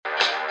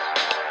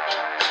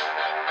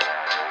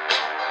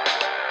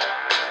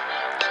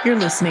You're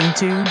listening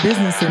to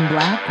Business in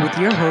Black with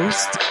your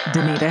host,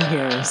 Danita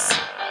Harris.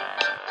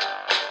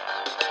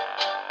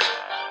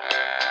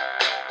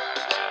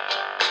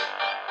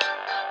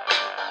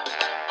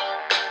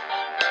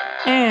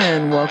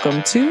 And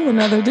welcome to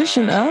another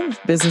edition of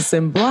Business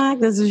in Black.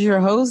 This is your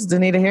host,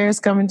 Danita Harris,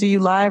 coming to you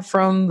live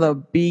from the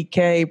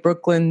BK,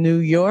 Brooklyn, New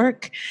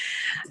York.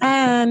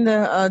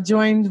 And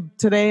joined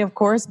today, of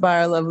course,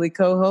 by our lovely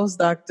co-host,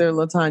 Dr.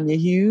 LaTanya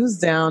Hughes,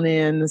 down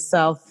in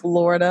South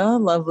Florida,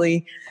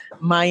 lovely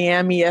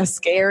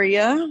Miami-esque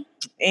area.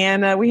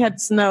 And we had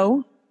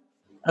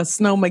a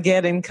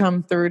snowmageddon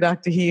come through,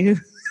 Dr. Hughes.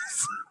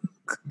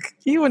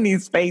 You and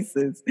these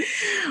faces.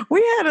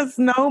 We had a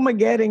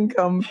snowmageddon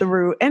come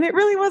through, and it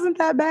really wasn't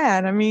that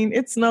bad. I mean,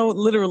 it snowed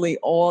literally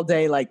all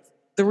day, like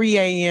 3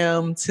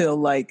 a.m. till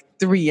like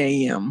 3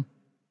 a.m.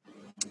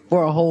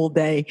 for a whole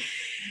day.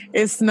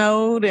 It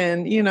snowed,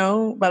 and,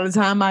 by the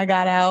time I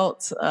got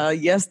out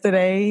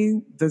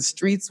yesterday, the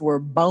streets were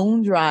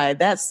bone dry.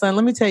 That sun,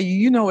 let me tell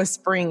you, it's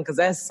spring because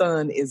that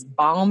sun is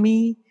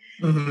balmy.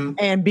 Mm-hmm.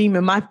 And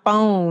beaming. My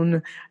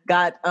phone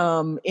got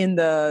in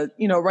the,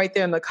 right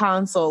there in the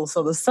console.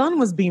 So the sun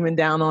was beaming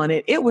down on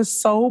it. It was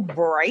so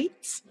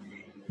bright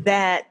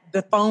that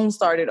the phone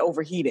started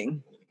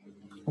overheating.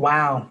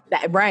 Wow.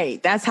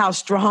 Right. That's how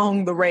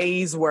strong the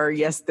rays were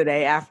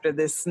yesterday after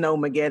this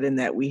snowmageddon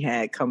that we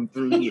had come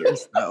through here.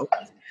 So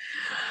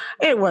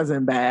it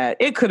wasn't bad.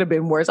 It could have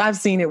been worse. I've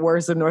seen it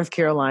worse in North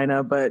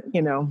Carolina, but,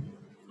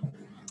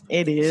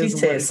 it is. She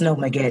said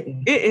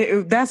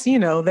snowmageddon. That's,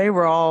 they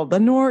were all the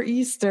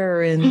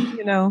nor'easter and,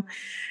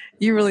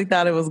 you really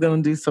thought it was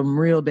going to do some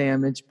real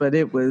damage, but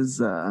it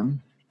was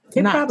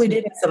it probably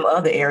did in some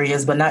other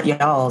areas, but not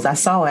y'all's. I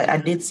saw it. I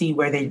did see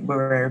where they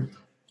were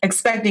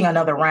expecting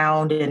another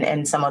round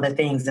and some other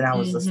things. And I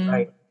was just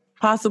like,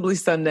 possibly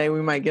Sunday,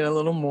 we might get a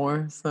little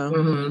more.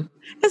 So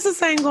it's the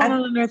same going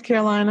on in North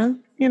Carolina.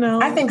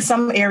 I think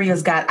some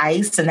areas got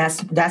ice, and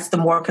that's the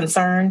more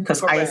concern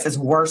because ice is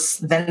worse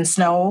than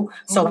snow.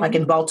 So like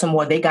in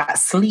Baltimore, they got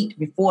sleet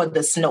before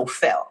the snow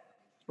fell.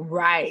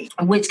 Right.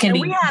 Which can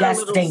be,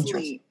 that's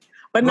dangerous. Sleet,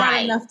 but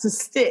not enough to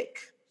stick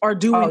or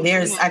do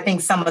anything. I think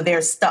some of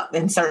theirs stuck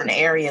in certain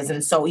areas.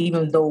 And so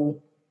even though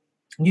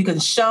you can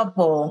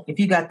shovel,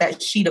 if you got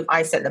that sheet of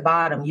ice at the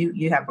bottom,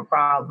 you have a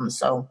problem.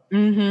 So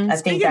I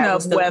think that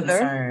was the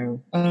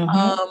concern.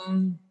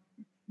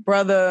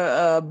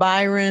 Brother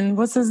Byron,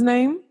 what's his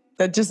name?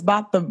 That just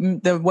bought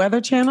the Weather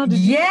Channel?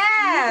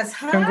 Yes.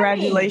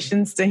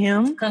 Congratulations to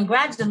him.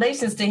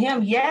 Congratulations to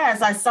him.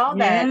 Yes, I saw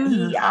that.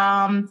 He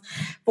I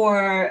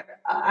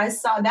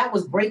saw that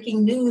was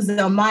breaking news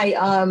on my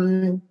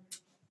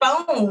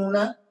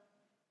phone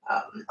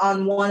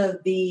on one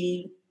of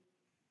the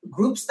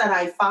groups that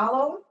I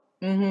follow.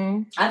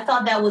 I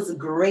thought that was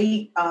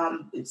great.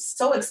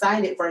 So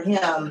excited for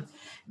him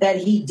that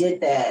he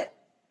did that.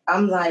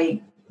 I'm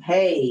like,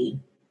 hey,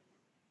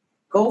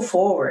 go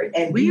forward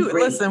and we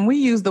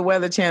use the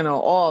Weather Channel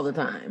all the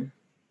time.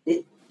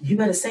 You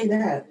better say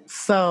that.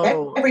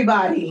 So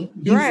everybody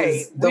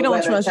uses we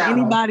don't trust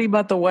anybody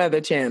but the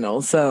Weather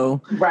Channel.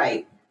 So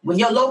when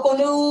your local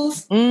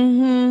news,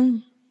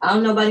 I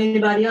don't know about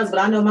anybody else, but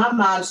I know my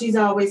mom. She's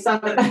always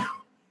talking about.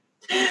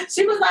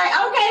 She was like,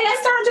 "Okay,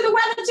 let's turn to the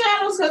Weather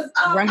Channels because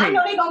I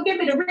know they're gonna give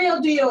me the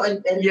real deal."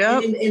 And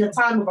in a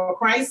time of a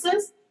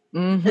crisis,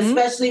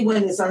 especially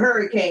when it's a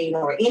hurricane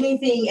or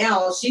anything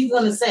else, she's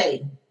gonna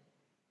say,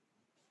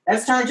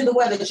 let's turn to the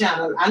Weather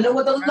Channel. I know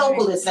what the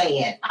local is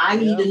saying. I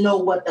need to know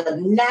what the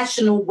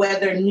national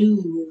weather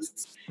news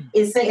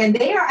is saying. And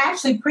they are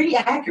actually pretty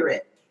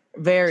accurate.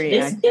 Very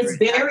accurate. It's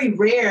very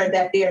rare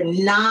that they're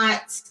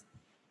not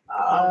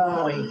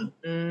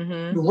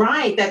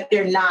that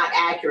they're not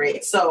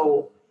accurate.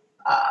 So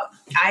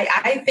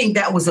I think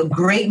that was a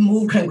great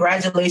move.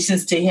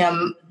 Congratulations to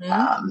him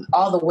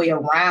all the way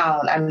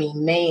around. I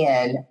mean,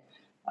 man.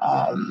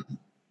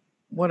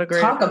 What a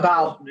great talk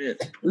about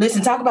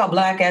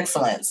Black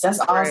excellence. That's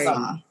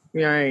awesome.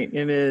 Right.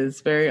 It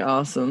is very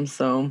awesome.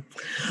 So,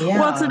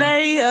 well,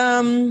 today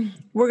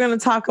we're going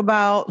to talk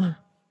about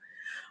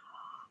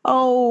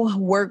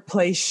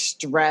workplace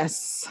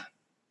stress.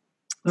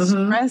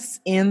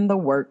 Stress in the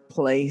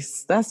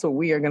workplace. That's what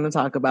we are going to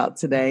talk about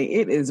today.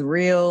 It is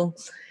real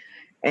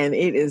and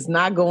it is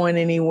not going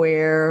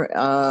anywhere.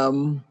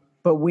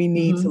 But we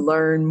need to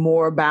learn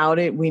more about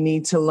it. We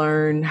need to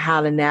learn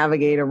how to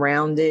navigate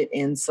around it.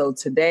 And so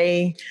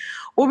today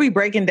we'll be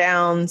breaking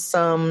down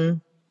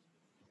some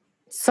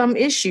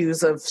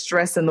issues of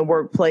stress in the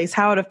workplace,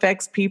 how it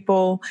affects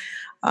people,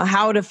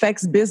 how it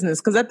affects business.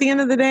 Because at the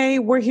end of the day,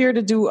 we're here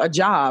to do a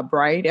job,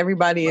 right?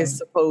 Everybody is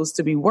supposed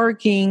to be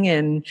working,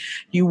 and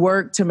you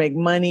work to make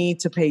money,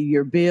 to pay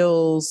your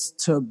bills,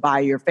 to buy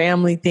your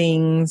family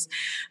things,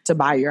 to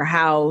buy your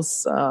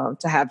house, to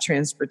have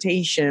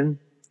transportation.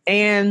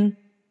 And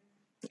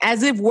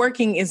as if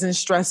working isn't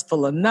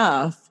stressful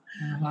enough,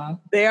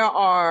 there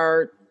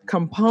are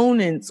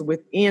components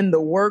within the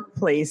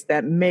workplace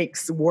that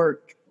makes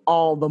work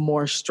all the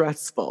more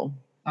stressful.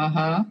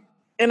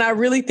 And I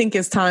really think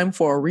it's time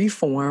for a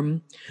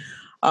reform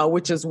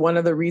which is one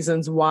of the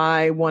reasons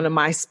why one of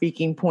my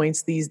speaking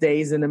points these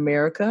days in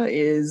America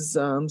is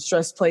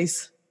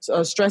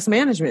stress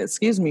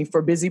management,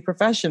 for busy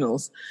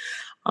professionals.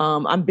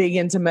 I'm big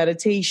into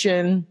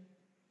meditation.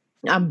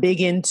 I'm big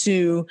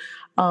into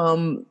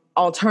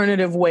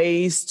alternative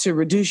ways to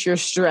reduce your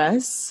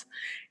stress.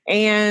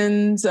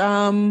 And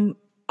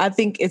I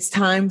think it's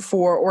time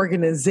for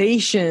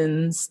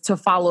organizations to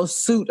follow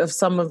suit of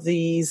some of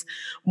these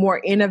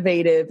more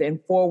innovative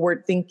and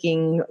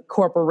forward-thinking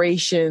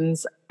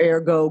corporations,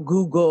 ergo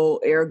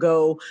Google,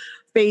 ergo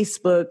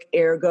Facebook,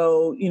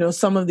 ergo,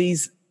 some of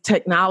these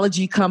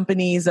technology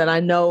companies that I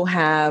know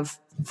have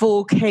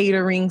full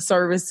catering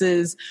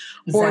services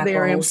for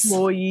their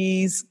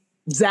employees.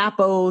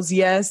 Zappos,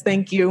 yes,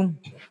 thank you.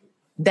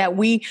 That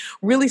we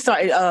really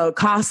start,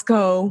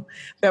 Costco,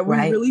 that we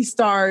really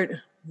start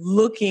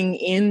looking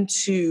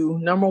into,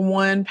 number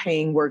one,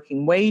 paying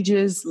working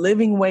wages,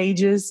 living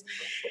wages,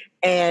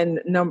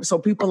 and so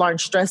people aren't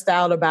stressed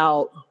out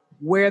about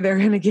where they're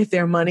going to get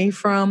their money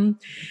from.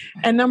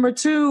 And number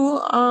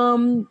two,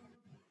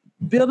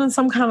 building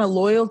some kind of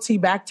loyalty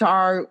back to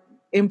our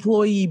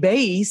employee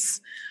base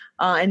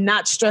and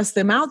not stress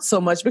them out so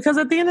much. Because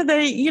at the end of the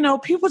day,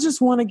 people just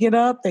want to get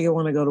up. They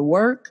want to go to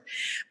work.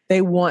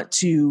 They want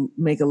to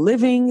make a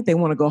living. They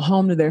want to go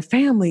home to their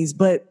families.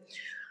 But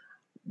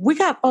we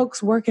got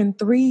folks working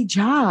 3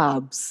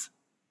 jobs,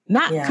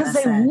 not because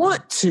they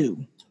want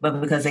to, but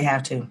because they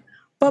have to.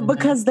 But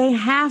because they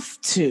have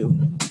to.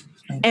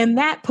 And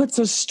that puts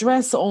a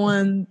stress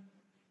on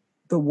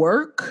the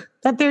work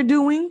that they're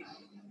doing,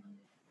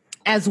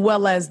 as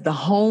well as the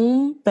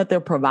home that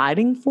they're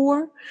providing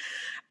for,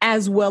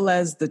 as well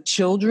as the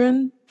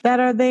children that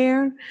are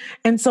there.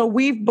 And so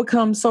we've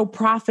become so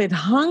profit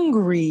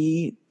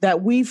hungry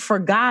that we've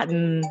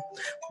forgotten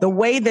the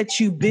way that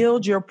you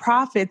build your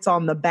profits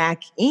on the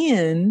back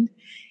end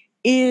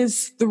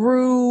is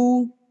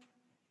through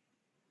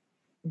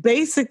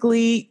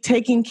basically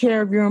taking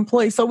care of your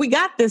employees. So we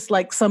got this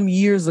like some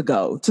years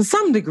ago to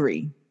some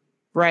degree,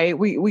 right?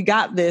 We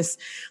got this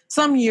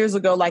some years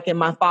ago, like in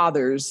my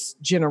father's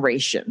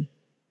generation.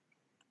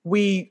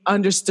 We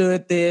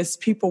understood this.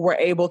 People were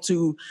able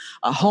to,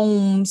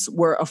 homes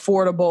were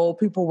affordable.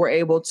 People were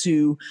able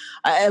to,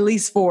 at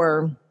least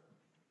for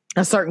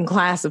a certain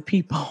class of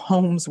people,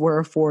 homes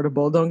were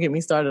affordable. Don't get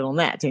me started on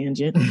that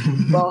tangent.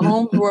 But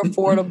homes were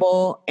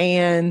affordable,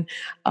 and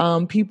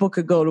people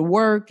could go to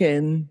work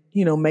and,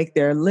 make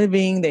their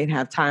living. They'd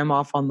have time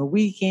off on the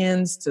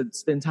weekends to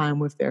spend time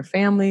with their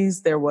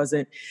families. There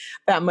wasn't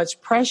that much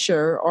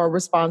pressure or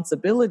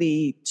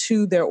responsibility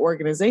to their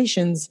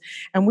organizations.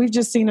 And we've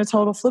just seen a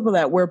total flip of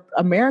that, where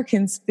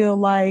Americans feel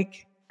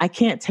like, I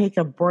can't take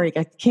a break.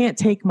 I can't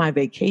take my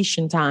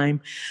vacation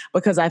time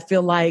because I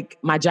feel like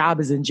my job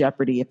is in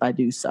jeopardy if I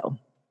do so.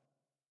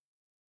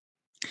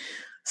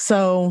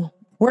 So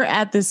we're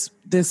at this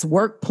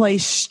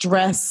workplace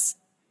stress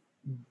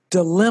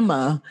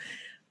dilemma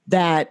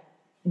that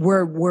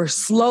we're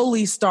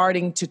slowly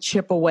starting to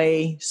chip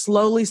away,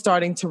 slowly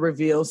starting to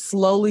reveal,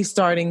 slowly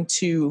starting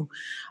to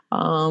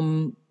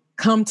come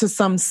to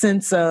some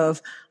sense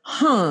of,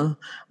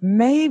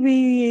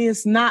 maybe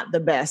it's not the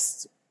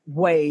best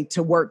way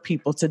to work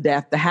people to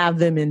death, to have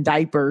them in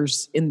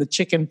diapers in the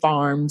chicken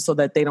farm so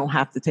that they don't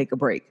have to take a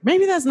break.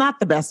 Maybe that's not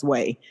the best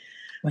way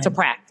to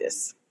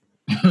practice.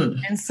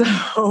 And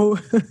so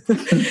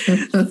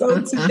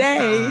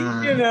today,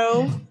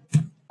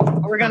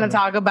 we're going to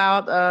talk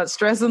about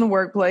stress in the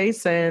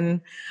workplace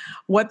and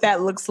what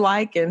that looks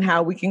like and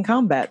how we can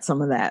combat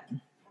some of that.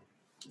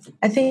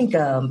 I think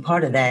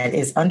part of that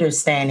is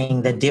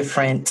understanding the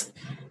different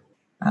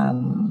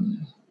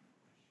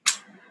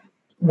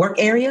work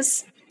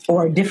areas,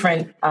 or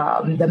different,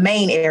 the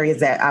main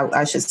areas that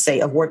I should say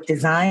of work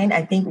design.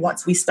 I think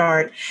once we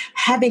start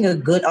having a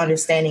good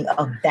understanding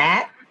of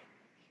that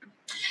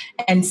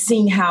and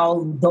seeing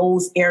how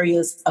those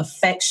areas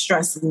affect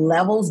stress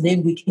levels,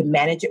 then we can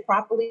manage it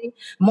properly.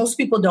 Most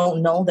people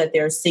don't know that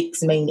there are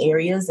 6 main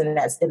areas, and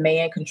that's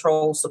demand,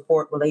 control,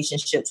 support,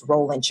 relationships,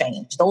 role, and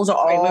change. Those are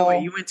all...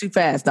 Wait. You went too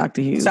fast,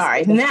 Dr. Hughes.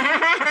 Sorry.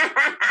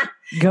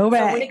 Go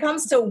back. So when it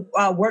comes to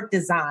work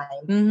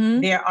design,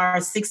 there are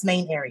 6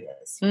 main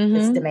areas.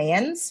 It's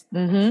demands,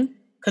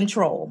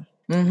 control,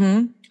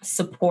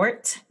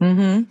 support,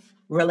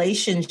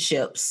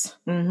 relationships,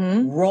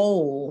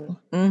 role,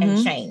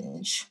 and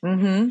change.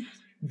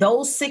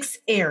 Those 6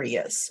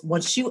 areas,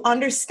 once you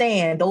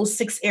understand those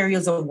 6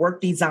 areas of work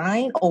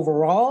design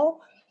overall,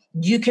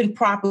 you can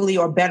properly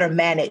or better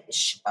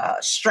manage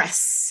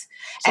stress.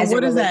 So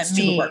what does that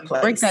mean?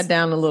 Break that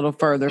down a little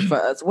further for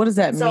us. What does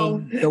that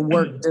mean, the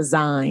work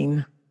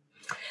design?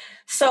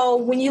 So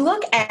when you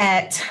look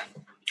at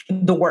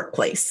the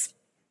workplace,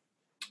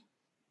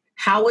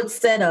 how it's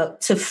set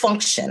up to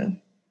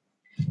function,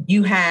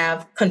 you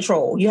have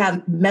control. You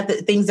have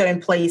things that are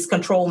in place,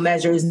 control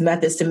measures,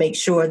 methods to make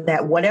sure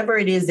that whatever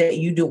it is that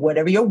you do,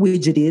 whatever your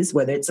widget is,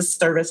 whether it's a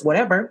service,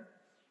 whatever,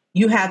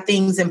 you have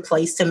things in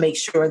place to make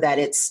sure that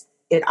it's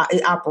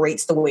it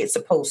operates the way it's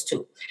supposed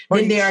to.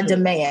 Then there are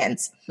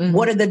demands. Mm-hmm.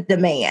 What are the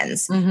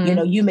demands?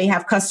 Mm-hmm. You may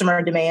have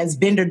customer demands,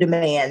 vendor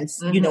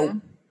demands, mm-hmm.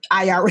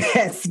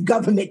 IRS,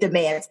 government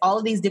demands, all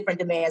of these different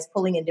demands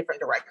pulling in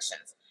different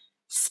directions.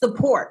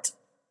 Support.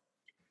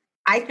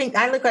 I think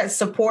I look at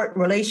support,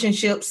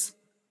 relationships,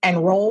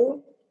 and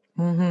role.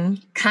 Mm-hmm.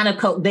 Kind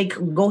of they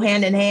go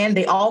hand in hand.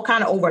 They all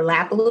kind of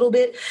overlap a little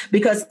bit,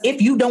 because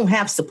if you don't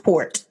have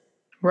support,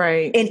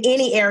 right, in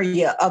any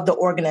area of the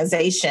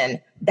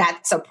organization,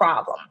 that's a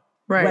problem.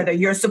 Right. Whether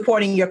you're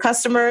supporting your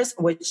customers,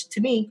 which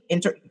to me,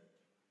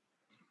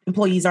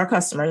 employees are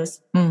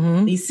customers.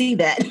 Mm-hmm. You see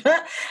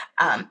that.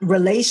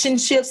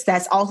 Relationships,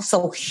 that's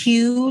also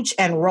huge.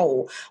 And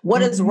role.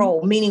 What is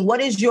role? Meaning,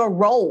 what is your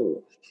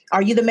role?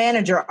 Are you the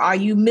manager? Are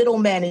you middle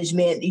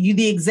management? Are you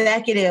the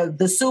executive,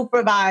 the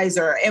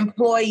supervisor,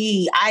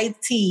 employee,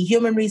 IT,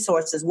 human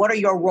resources? What are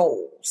your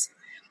roles?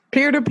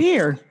 Peer to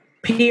peer.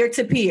 Peer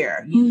to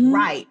peer.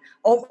 Right.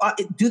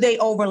 Do they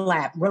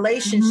overlap?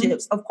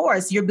 Relationships. Mm-hmm. Of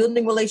course, you're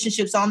building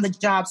relationships on the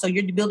job. So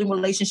you're building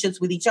relationships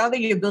with each other.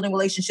 You're building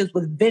relationships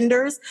with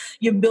vendors.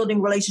 You're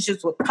building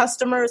relationships with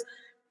customers.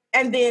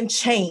 And then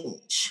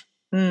change.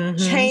 Mm-hmm.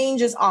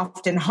 Change is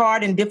often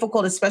hard and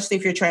difficult, especially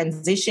if you're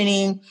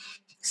transitioning.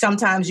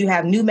 Sometimes you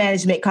have new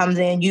management comes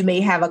in. You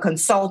may have a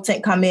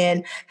consultant come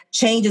in.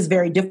 Change is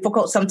very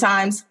difficult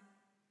sometimes.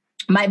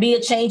 Might be a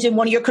change in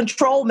one of your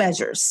control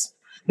measures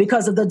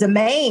because of the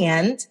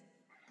demand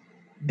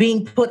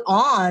being put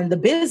on the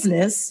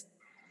business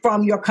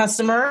from your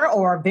customer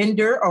or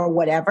vendor or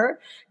whatever.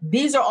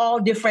 These are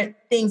all different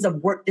things of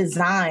work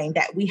design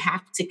that we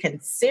have to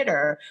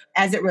consider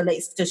as it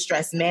relates to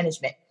stress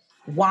management.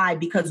 Why?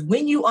 Because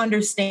when you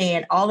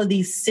understand all of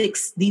these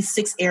six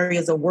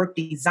areas of work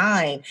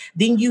design,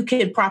 then you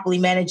can properly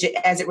manage it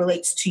as it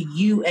relates to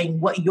you and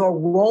what your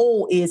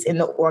role is in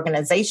the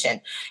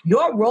organization.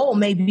 Your role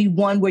may be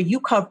one where you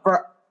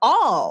cover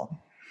all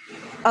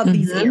of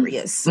these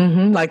areas.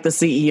 Mm-hmm. Like the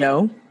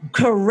CEO.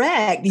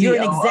 Correct. You're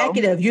an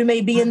executive. You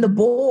may be in the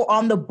board,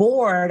 on the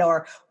board,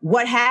 or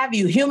what have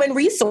you, human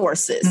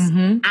resources,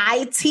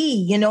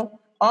 IT,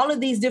 all of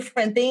these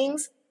different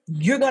things.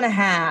 You're going to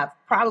have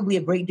probably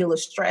a great deal of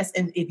stress.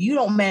 And if you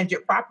don't manage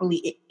it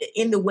properly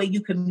in the way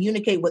you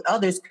communicate with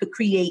others, could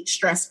create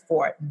stress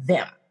for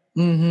them.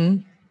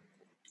 Mm-hmm.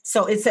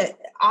 So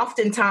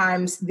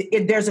oftentimes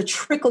there's a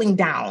trickling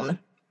down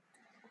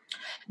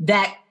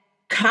that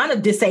kind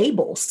of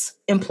disables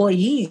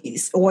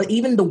employees or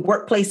even the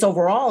workplace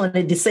overall, and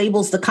it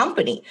disables the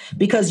company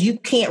because you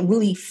can't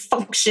really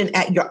function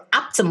at your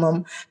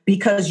optimum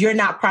because you're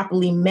not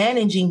properly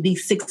managing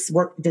these 6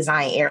 work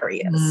design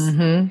areas.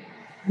 Mm-hmm.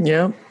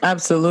 Yeah,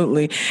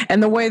 absolutely.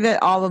 And the way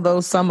that all of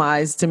those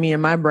summarize to me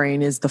in my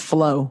brain is the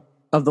flow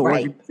of the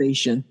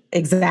organization.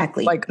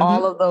 Exactly. Like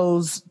all of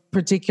those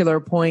particular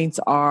points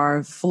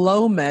are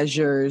flow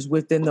measures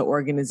within the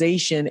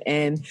organization.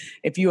 And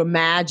if you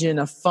imagine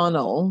a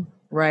funnel,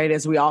 right,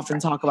 as we often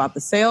talk about the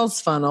sales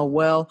funnel,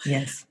 well,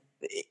 yes,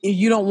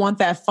 you don't want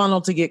that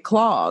funnel to get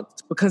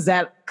clogged because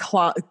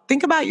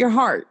think about your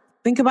heart.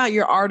 Think about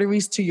your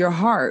arteries to your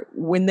heart.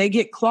 When they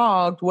get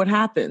clogged, what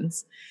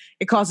happens?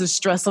 It causes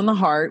stress on the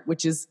heart,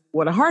 which is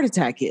what a heart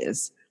attack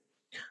is.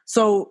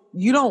 So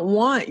you don't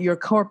want your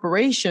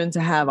corporation to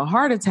have a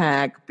heart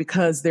attack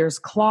because there's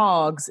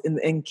clogs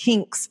and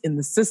kinks in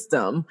the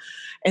system.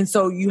 And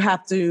so you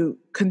have to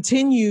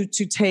continue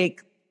to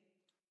take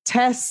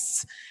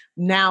tests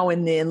now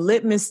and then,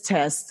 litmus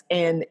tests,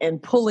 and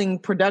pulling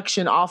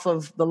production off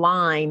of the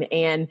line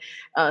and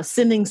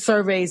sending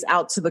surveys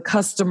out to the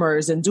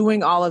customers and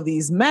doing all of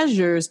these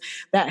measures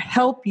that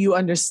help you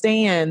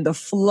understand the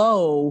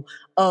flow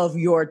of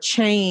your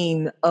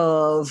chain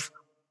of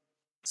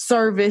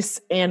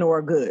service and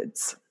or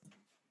goods.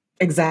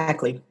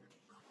 Exactly.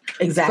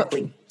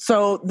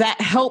 So that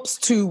helps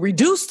to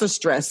reduce the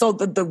stress. So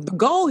the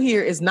goal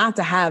here is not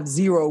to have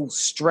zero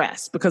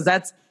stress because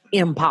that's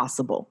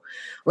impossible.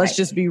 Let's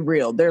just be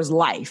real. There's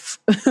life,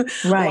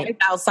 life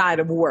outside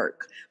of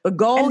work. The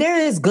goal, and there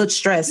is good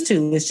stress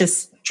too. It's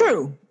just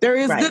true. There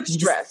is good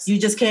stress. You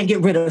just can't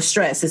get rid of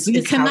stress.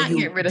 You cannot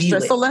get rid of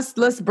stress. So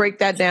let's break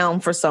that down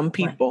for some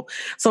people.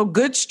 Right. So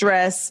good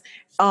stress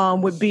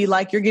would be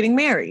like you're getting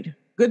married.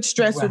 Good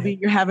stress would be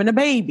you're having a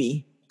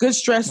baby. Good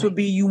stress would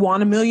be you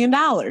want $1 million.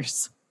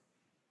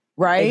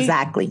 Right?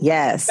 Exactly.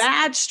 Yes.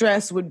 Bad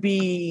stress would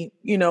be,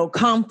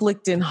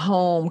 conflict in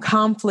home,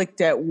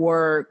 conflict at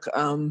work,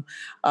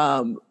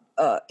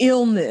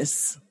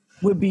 illness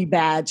would be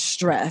bad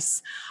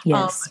stress.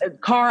 Yes. A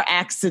car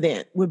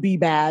accident would be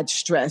bad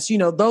stress,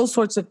 those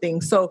sorts of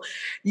things. So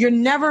you're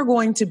never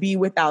going to be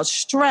without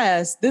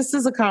stress. This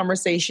is a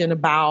conversation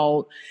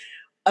about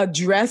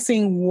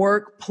addressing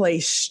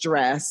workplace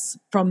stress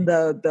from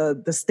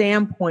the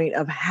standpoint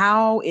of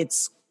how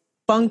it's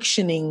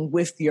functioning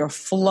with your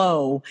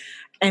flow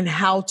and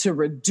how to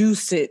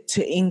reduce it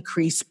to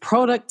increase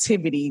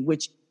productivity,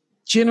 which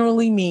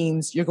generally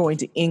means you're going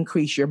to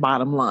increase your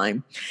bottom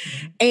line.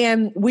 Mm-hmm.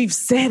 And we've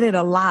said it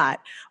a lot,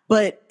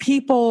 but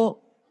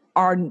people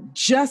are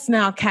just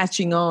now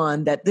catching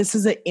on that this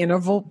is an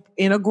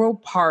integral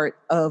part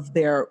of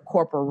their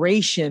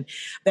corporation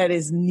that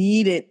is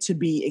needed to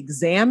be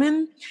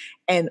examined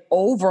and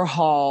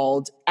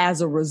overhauled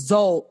as a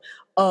result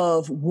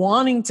of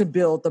wanting to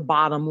build the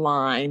bottom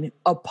line,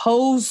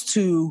 opposed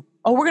to,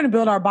 oh, we're going to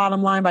build our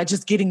bottom line by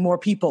just getting more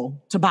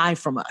people to buy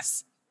from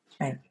us.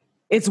 Right.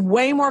 It's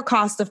way more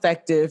cost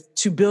effective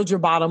to build your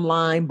bottom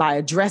line by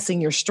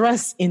addressing your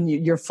stress in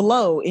your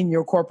flow in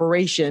your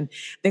corporation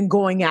than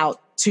going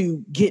out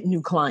to get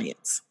new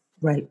clients.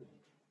 Right.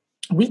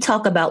 We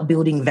talk about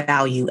building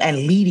value and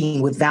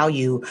leading with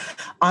value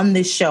on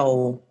this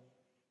show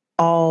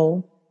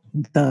all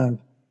the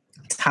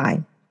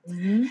time.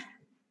 Mm-hmm.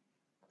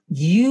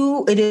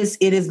 It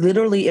is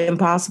literally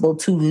impossible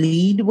to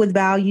lead with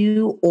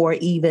value or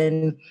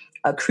even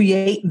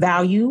create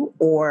value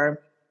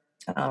or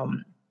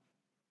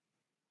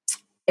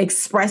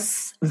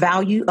express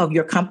value of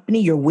your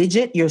company, your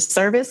widget, your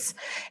service,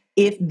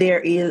 if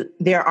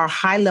there are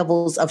high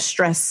levels of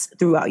stress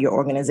throughout your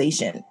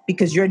organization,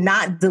 because you're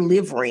not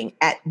delivering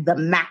at the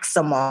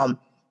maximum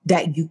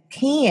that you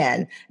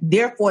can.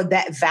 Therefore,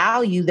 that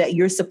value that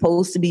you're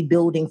supposed to be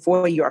building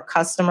for your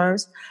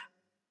customers,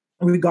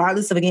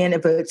 regardless of, again,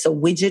 if it's a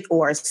widget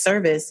or a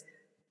service,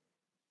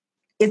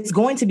 it's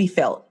going to be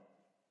felt.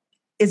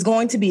 It's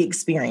going to be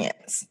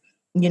experienced.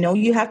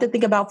 You have to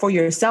think about for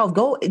yourself.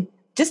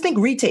 Just think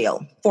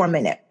retail for a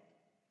minute.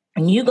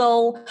 And you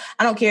go,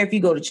 I don't care if you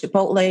go to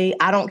Chipotle,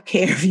 I don't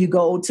care if you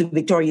go to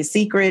Victoria's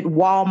Secret,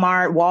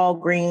 Walmart,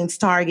 Walgreens,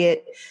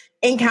 Target,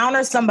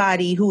 encounter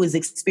somebody who is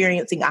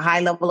experiencing a high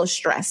level of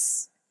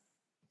stress,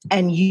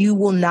 and you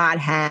will not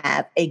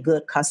have a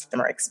good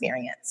customer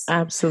experience.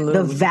 Absolutely.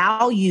 The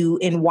value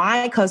in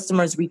why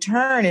customers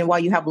return and why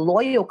you have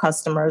loyal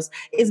customers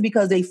is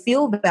because they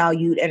feel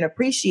valued and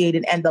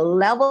appreciated, and the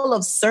level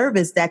of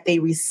service that they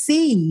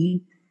receive,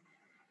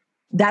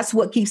 that's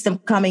what keeps them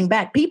coming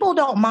back. People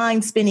don't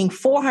mind spending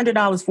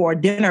 $400 for a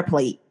dinner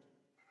plate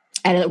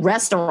at a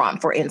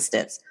restaurant, for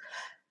instance.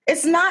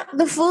 It's not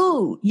the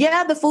food.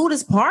 Yeah, the food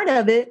is part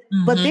of it,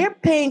 but they're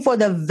paying for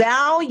the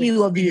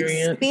value of the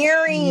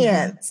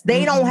experience.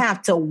 They don't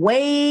have to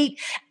wait.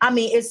 I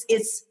mean,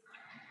 it's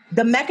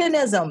the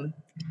mechanism.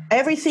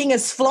 Everything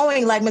is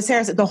flowing, like Ms.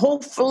 Harris said. The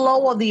whole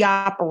flow of the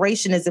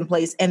operation is in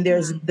place, and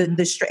there's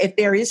if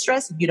there is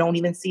stress, you don't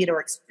even see it or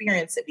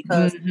experience it,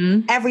 because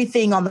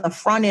everything on the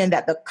front end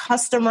that the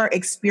customer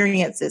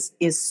experiences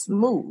is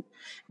smooth.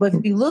 But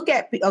if you look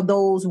at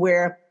those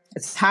where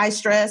it's high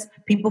stress,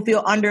 people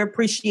feel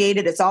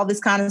underappreciated, it's all this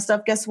kind of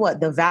stuff, guess what?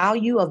 The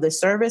value of the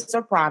service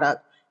or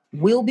product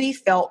will be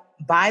felt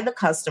by the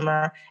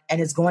customer,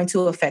 and it's going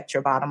to affect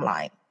your bottom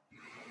line.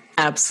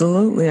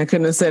 Absolutely. I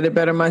couldn't have said it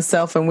better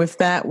myself. And with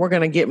that, we're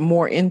going to get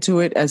more into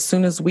it as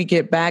soon as we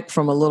get back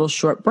from a little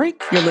short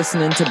break. You're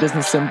listening to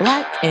Business in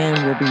Black, and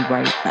we'll be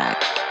right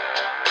back.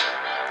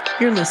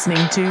 You're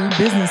listening to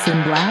Business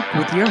in Black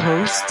with your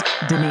host,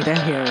 Danita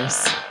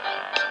Harris.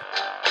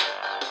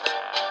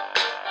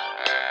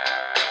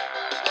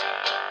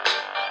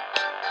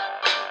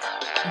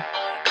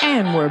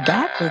 And we're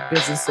back with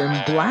Business in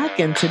Black.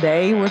 And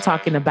today we're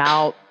talking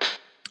about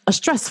a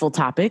stressful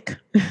topic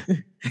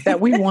that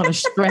we want to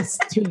stress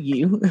to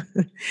you,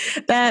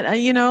 that,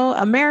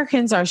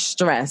 Americans are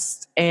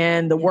stressed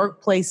and the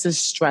workplace is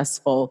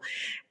stressful.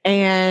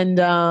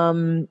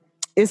 And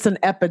it's an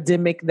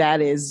epidemic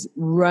that is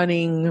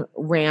running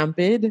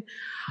rampant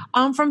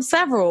from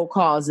several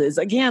causes.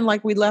 Again,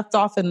 like we left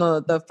off in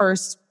the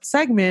first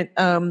segment,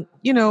 the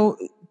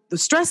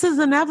stress is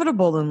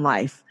inevitable in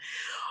life.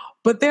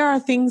 But there are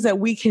things that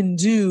we can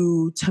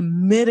do to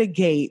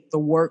mitigate the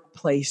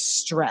workplace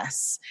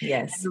stress.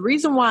 Yes. And the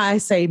reason why I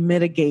say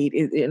mitigate,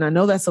 and I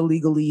know that's a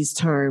legalese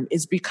term,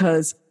 is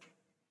because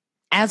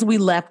as we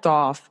left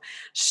off,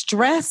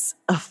 stress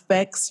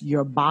affects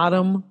your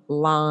bottom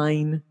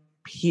line,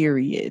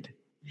 period.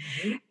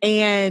 Mm-hmm.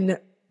 And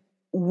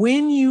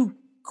when you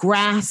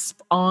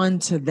grasp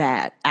onto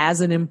that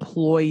as an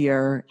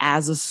employer,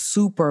 as a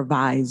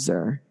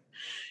supervisor,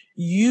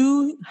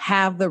 you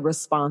have the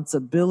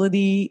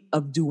responsibility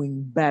of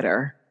doing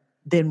better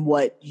than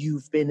what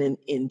you've been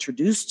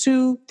introduced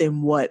to,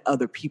 than what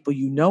other people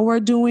are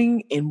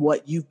doing, and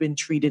what you've been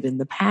treated in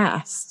the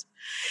past.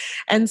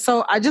 And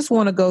so I just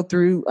want to go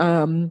through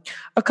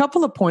a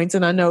couple of points,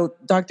 and I know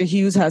Dr.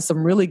 Hughes has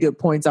some really good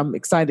points I'm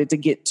excited to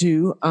get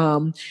to.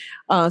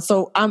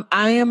 So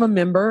I am a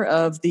member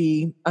of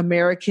the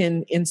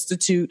American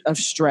Institute of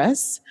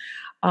Stress.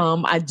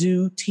 I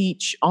do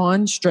teach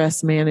on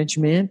stress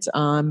management.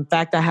 In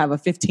fact, I have a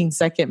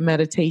 15-second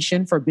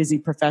meditation for busy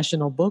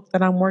professional book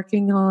that I'm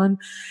working on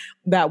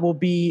that will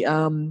be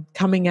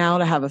coming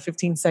out. I have a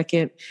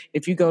 15-second.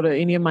 If you go to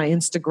any of my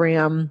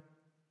Instagram,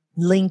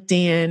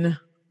 LinkedIn,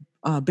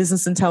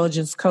 Business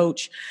Intelligence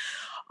Coach,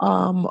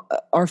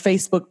 or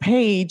Facebook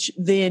page,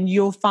 then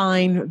you'll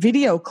find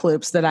video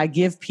clips that I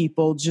give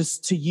people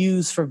just to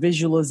use for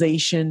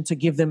visualization, to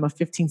give them a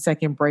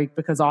 15-second break,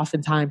 because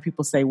oftentimes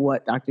people say,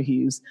 "What, Dr.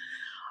 Hughes?"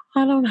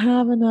 I don't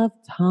have enough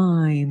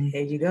time.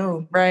 There you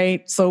go.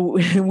 Right. So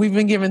we've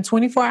been given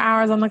 24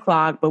 hours on the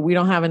clock, but we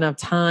don't have enough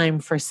time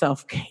for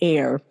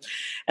self-care.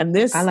 And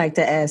this, I like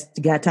to ask,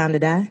 you got time to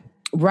die?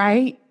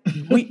 Right.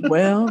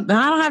 Well, I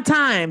don't have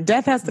time.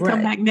 Death has to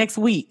come back next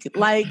week.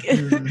 Like,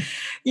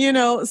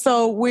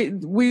 so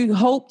we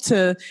hope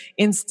to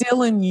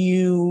instill in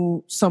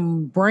you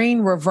some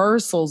brain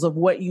reversals of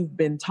what you've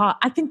been taught.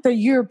 I think the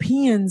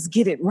Europeans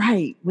get it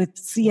right with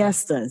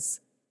siestas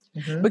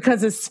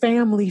because it's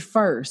family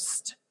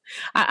first.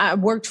 I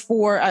when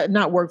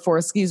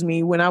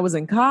I was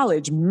in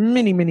college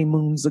many, many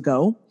moons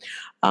ago.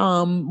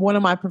 One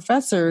of my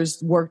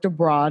professors worked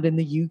abroad in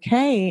the UK,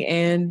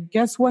 and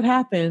guess what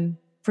happened?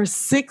 For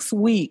 6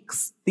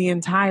 weeks, the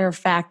entire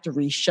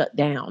factory shut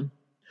down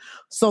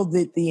so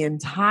that the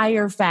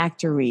entire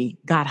factory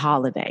got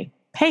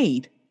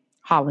paid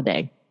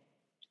holiday.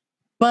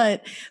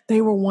 But they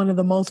were one of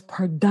the most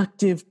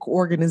productive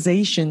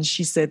organizations,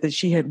 she said, that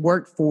she had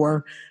worked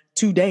for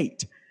to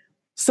date.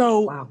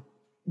 So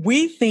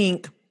we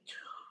think,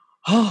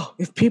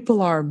 if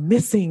people are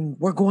missing,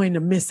 we're going to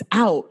miss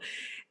out.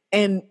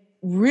 And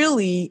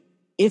really,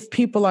 if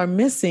people are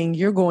missing,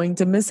 you're going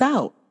to miss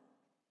out.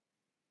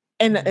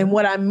 And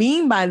what I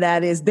mean by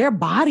that is their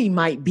body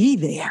might be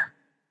there,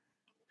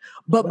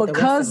 but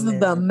because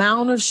of the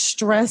amount of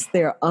stress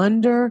they're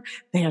under,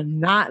 they're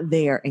not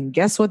there. And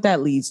guess what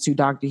that leads to,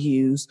 Dr.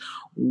 Hughes?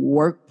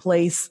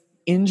 Workplace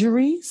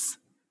injuries,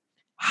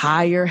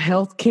 higher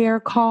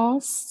healthcare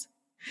costs,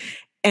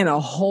 and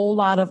a whole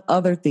lot of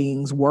other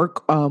things,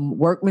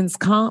 workman's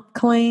comp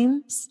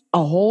claims,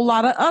 a whole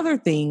lot of other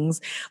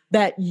things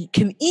that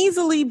can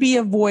easily be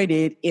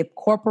avoided if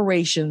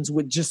corporations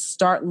would just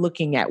start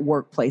looking at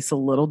workplace a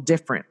little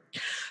different.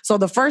 So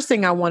the first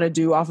thing I want to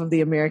do off of the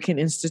American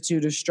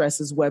Institute of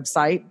Stress's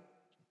website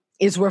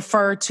is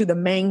refer to the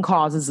main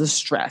causes of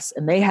stress.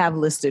 And they have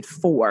listed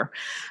 4.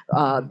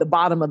 The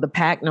bottom of the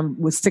pack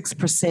with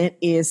 6%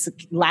 is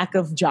lack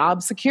of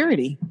job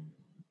security.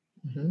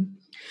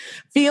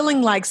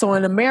 Feeling like, so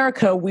in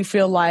America, we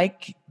feel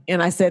like,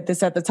 and I said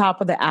this at the top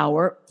of the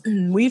hour,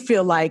 we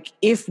feel like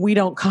if we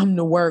don't come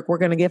to work, we're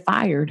going to get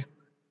fired.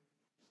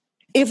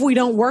 If we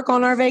don't work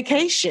on our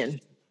vacation,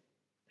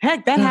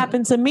 heck, that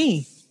happened to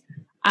me.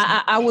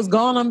 I was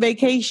gone on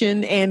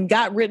vacation and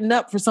got written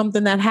up for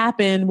something that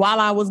happened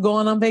while I was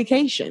going on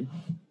vacation.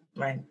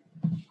 Right.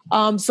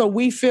 So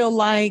we feel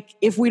like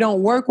if we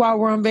don't work while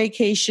we're on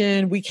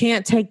vacation, we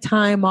can't take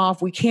time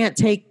off. We can't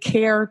take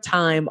care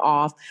time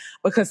off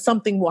because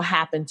something will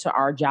happen to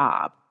our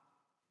job.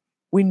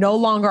 We no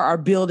longer are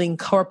building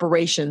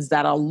corporations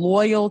that are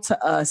loyal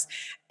to us,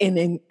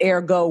 and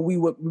ergo, we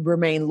would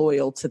remain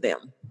loyal to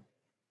them.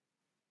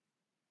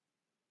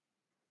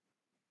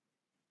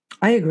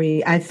 I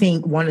agree. I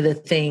think one of the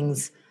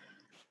things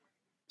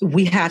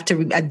we have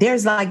to,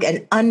 there's like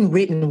an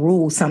unwritten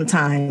rule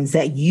sometimes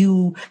that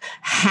you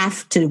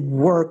have to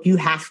work, you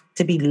have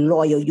to be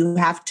loyal, you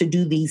have to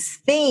do these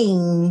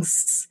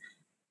things,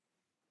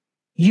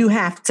 you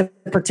have to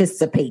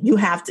participate, you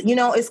have to,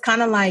 it's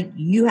kind of like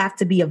you have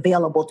to be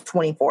available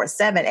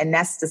 24/7. And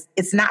that's just,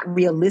 it's not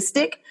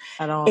realistic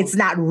at all. It's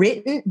not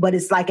written, but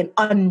it's like an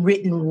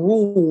unwritten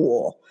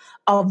rule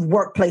of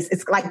workplace.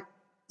 It's like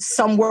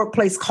some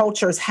workplace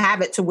cultures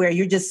have it to where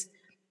you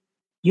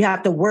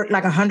have to work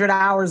like 100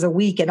 hours a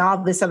week and all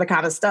this other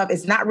kind of stuff.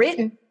 It's not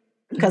written,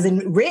 because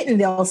in written,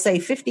 they'll say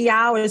 50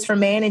 hours for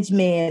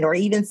management or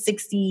even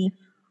 60,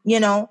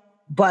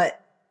 but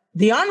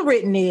the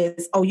unwritten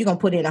is, you're going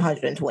to put in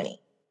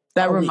 120.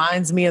 That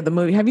reminds me of the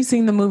movie. Have you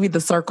seen the movie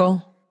The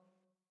Circle?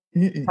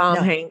 Tom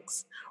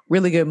Hanks.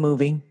 Really good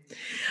movie.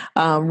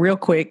 Real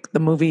quick,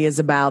 the movie is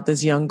about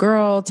this young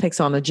girl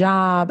takes on a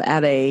job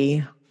at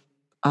a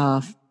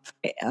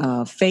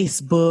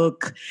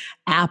Facebook,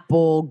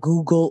 Apple,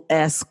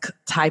 Google-esque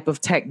type of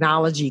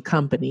technology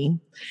company.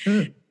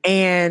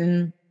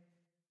 And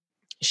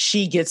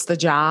she gets the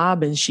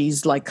job and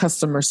she's like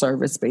customer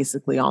service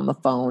basically on the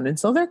phone. And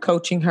so they're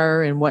coaching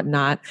her and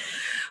whatnot.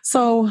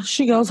 So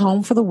she goes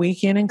home for the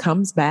weekend and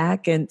comes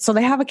back. And so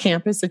they have a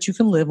campus that you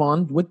can live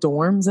on with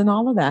dorms and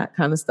all of that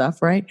kind of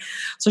stuff, right?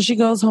 So she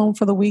goes home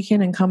for the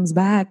weekend and comes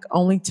back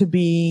only to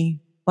be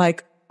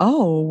like,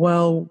 oh,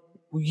 well,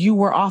 you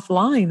were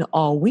offline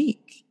all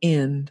week.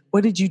 And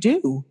what did you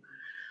do?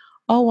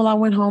 Oh, well, I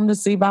went home to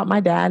see about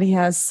my dad. He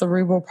has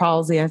cerebral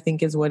palsy, I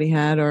think is what he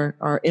had,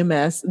 or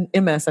MS,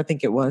 I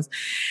think it was.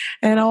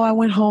 And I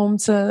went home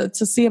to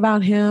see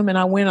about him, and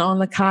I went on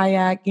the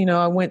kayak,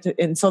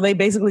 and so they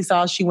basically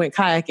saw she went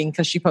kayaking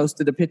because she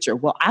posted a picture.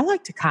 Well, I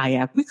like to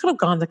kayak. We could have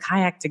gone to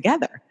kayak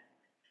together.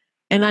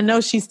 And I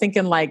know she's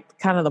thinking like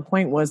kind of the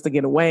point was to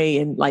get away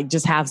and like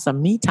just have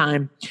some me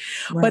time.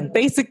 Right. But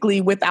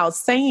basically without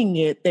saying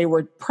it, they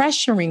were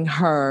pressuring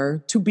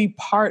her to be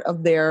part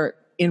of their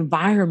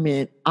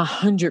environment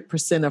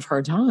 100% of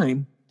her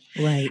time.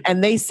 Right.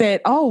 And they said,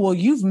 oh, well,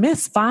 you've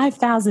missed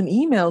 5,000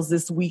 emails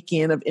this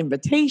weekend of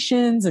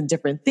invitations and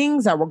different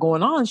things that were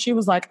going on. She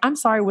was like, I'm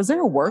sorry, was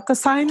there a work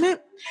assignment?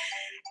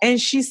 And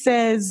she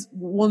says,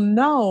 well,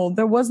 no,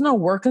 there was no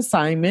work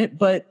assignment,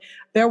 but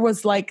there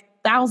was like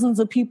thousands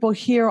of people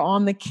here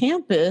on the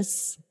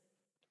campus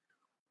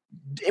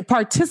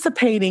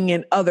participating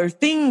in other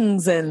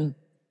things and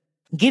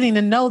getting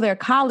to know their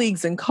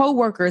colleagues and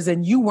coworkers,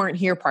 and you weren't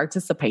here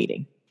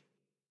participating.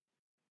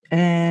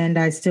 And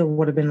I still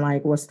would have been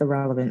like, what's the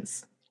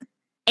relevance?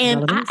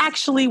 And I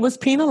actually was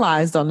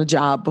penalized on the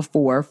job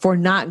before for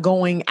not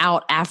going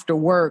out after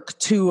work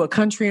to a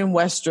country and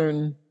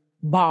western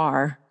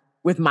bar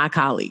with my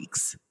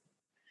colleagues,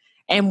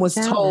 and was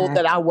told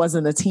that I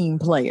wasn't a team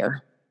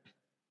player.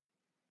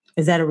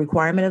 Is that a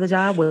requirement of the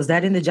job? Was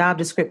that in the job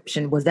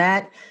description? Was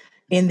that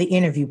in the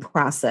interview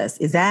process?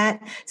 Is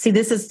that, see,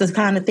 this is the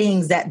kind of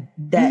things that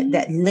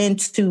lend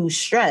to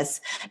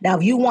stress. Now,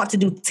 if you want to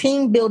do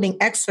team building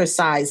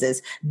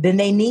exercises, then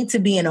they need to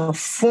be in a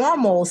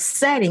formal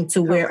setting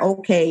to where,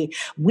 okay,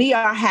 we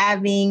are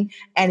having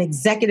an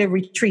executive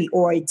retreat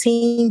or a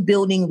team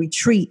building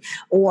retreat,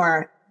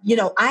 or, you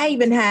know, I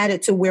even had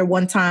it to where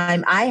one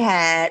time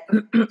I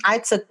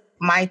took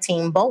my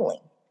team bowling.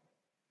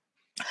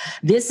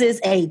 This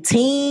is a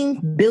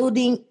team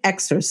building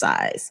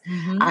exercise.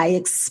 Mm-hmm. I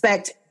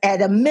expect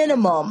at a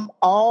minimum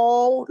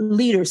all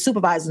leaders,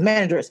 supervisors,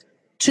 managers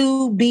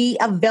to be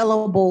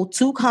available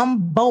to come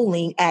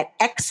bowling at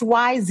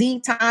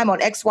XYZ time on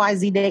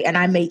XYZ day. And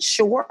I made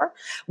sure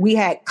we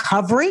had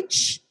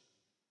coverage.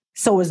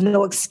 So there's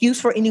no excuse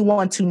for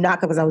anyone to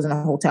not, because I was in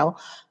a hotel.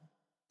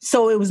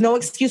 So it was no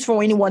excuse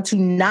for anyone to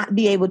not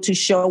be able to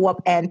show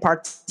up and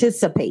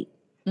participate.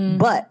 Mm-hmm.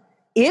 But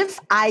if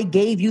I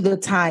gave you the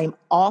time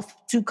off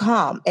to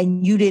come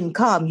and you didn't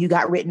come, you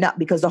got written up,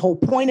 because the whole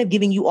point of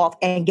giving you off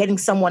and getting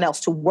someone else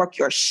to work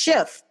your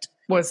shift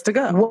was to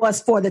go,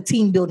 was for the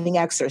team building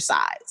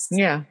exercise.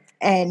 Yeah.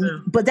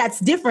 But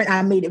that's different.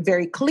 I made it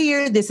very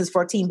clear. This is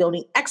for team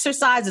building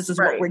exercise. This is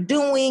what we're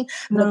doing.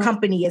 The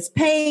company is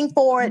paying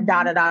for it,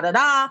 da, da, da, da,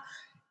 da.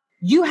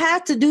 You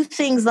have to do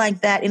things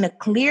like that in a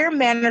clear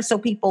manner so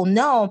people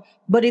know.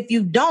 But if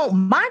you don't,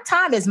 my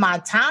time is my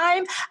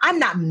time. I'm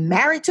not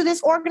married to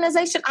this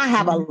organization. I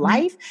have a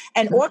life,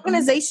 and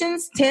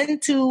organizations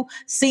tend to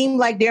seem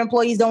like their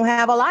employees don't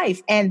have a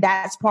life. And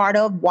that's part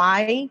of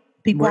why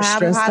people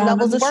have high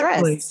levels of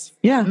stress.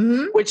 Yeah.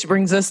 Mm-hmm. Which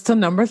brings us to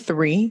number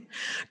 3.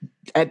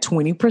 At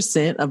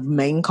 20% of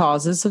main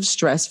causes of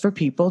stress for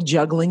people,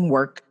 juggling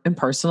work and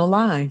personal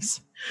lives.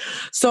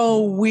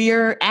 So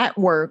we're at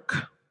work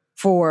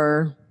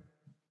for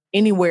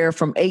anywhere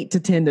from 8 to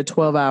 10 to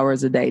 12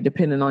 hours a day,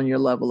 depending on your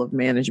level of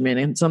management,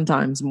 and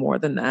sometimes more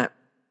than that.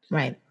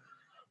 Right.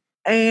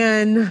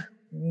 And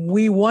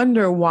we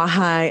wonder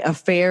why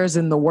affairs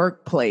in the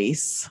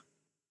workplace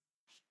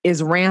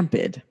is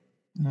rampant.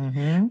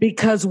 Mm-hmm.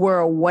 Because we're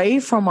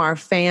away from our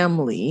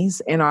families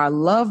and our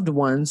loved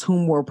ones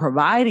whom we're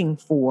providing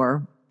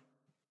for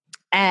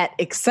at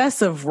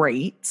excessive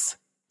rates.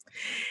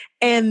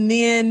 And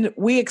then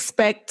we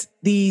expect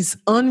these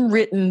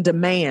unwritten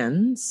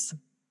demands,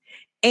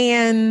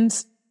 and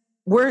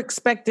we're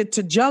expected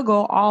to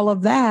juggle all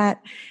of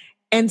that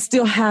and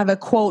still have a,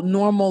 quote,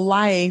 normal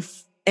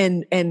life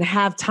and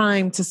have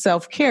time to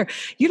self-care.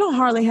 You don't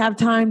hardly have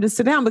time to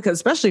sit down, because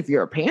especially if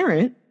you're a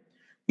parent,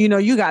 you know,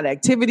 you got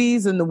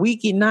activities in the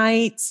weekend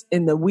nights,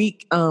 in the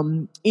week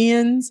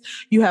ends.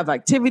 You have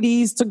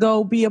activities to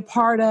go be a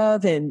part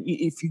of. And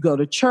if you go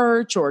to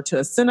church or to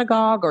a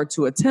synagogue or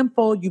to a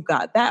temple, you've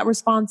got that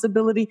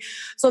responsibility.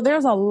 So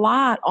there's a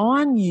lot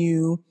on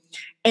you.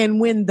 And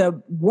when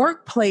the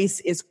workplace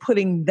is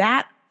putting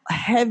that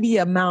heavy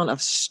amount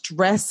of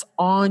stress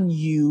on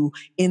you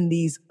in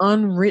these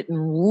unwritten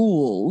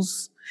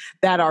rules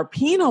that are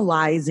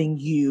penalizing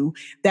you,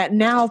 that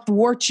now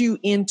thwart you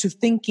into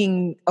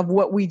thinking of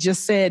what we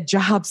just said,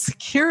 job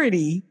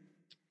security,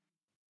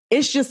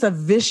 it's just a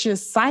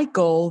vicious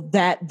cycle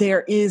that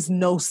there is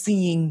no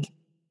seeing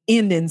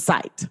end in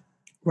sight.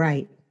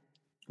 Right.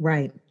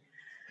 Right.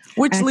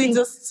 Which leads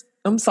us,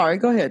 I'm sorry,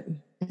 go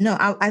ahead. No,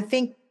 I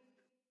think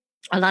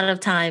a lot of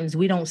times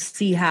we don't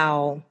see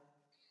how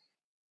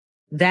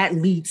that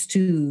leads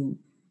to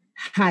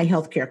high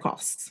healthcare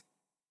costs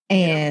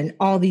and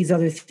all these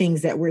other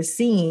things that we're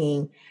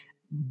seeing.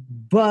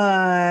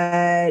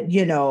 But,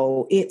 you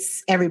know,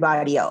 it's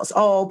everybody else.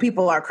 Oh,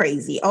 people are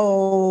crazy.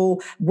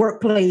 Oh,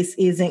 workplace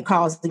isn't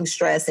causing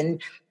stress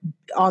and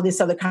all this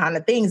other kind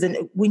of things.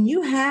 And when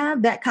you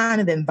have that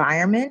kind of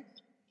environment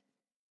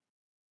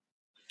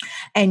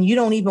and you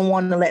don't even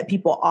want to let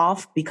people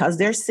off because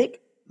they're sick,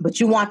 but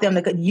you want them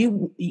to,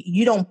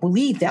 you don't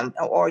believe them,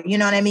 or you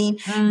know what I mean?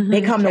 Mm-hmm. They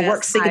come to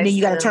work sick and then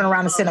you got to turn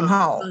around and send them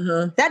home.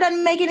 Mm-hmm. That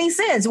doesn't make any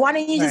sense. Why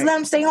didn't you just let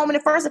them stay home in the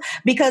first?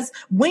 Because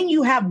when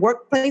you have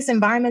workplace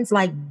environments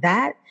like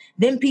that,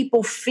 then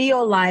people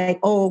feel like,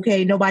 oh,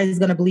 okay, nobody's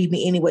going to believe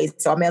me anyway,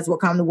 so I may as well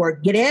come to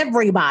work. Get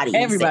everybody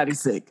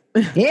sick.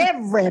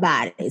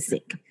 Everybody's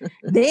sick.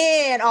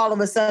 Then all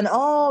of a sudden,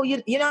 oh, you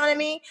know what I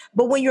mean?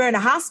 But when you're in a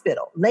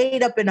hospital,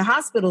 laid up in a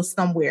hospital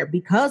somewhere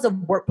because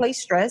of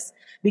workplace stress,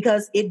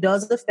 because it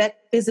does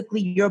affect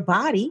physically your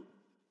body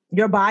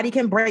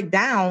can break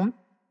down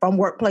from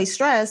workplace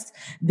stress,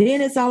 then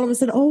it's all of a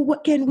sudden, oh,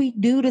 what can we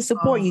do to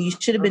support you? You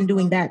should have been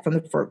doing that from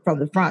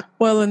the front.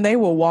 Well, and they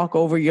will walk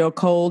over your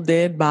cold,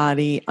 dead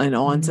body and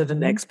on to the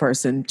next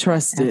person.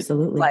 Trust it.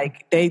 Absolutely.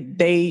 Like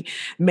they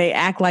may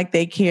act like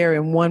they care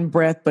in one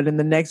breath, but in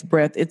the next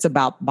breath, it's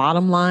about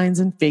bottom lines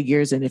and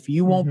figures. And if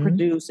you won't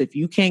produce, if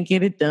you can't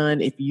get it done,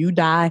 if you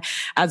die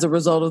as a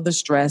result of the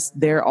stress,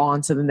 they're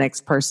on to the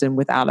next person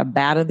without a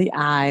bat of the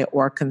eye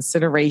or a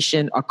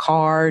consideration, a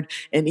card,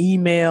 an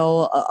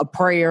email, a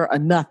prayer, a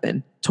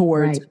nothing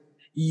towards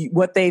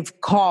what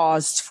they've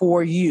caused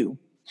for you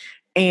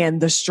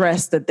and the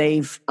stress that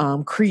they've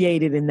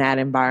created in that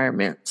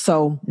environment.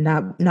 So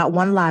not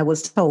one lie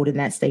was told in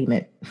that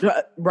statement.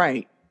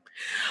 Right.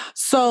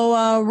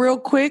 So real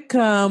quick,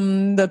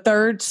 the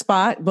third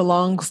spot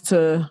belongs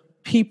to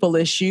people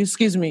issues.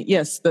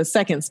 Yes, the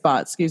second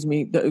spot,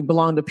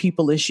 belong to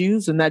people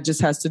issues. And that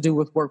just has to do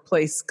with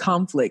workplace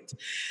conflict.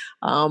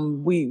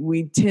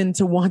 We tend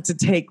to want to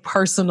take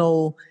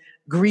personal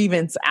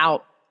grievance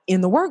out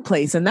in the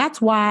workplace. And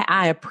that's why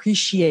I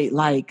appreciate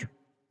like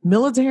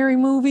military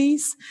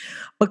movies,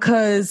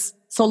 because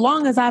so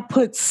long as I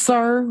put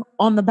sir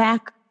on the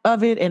back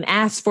of it and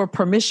ask for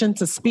permission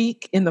to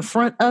speak in the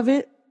front of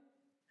it,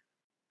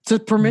 to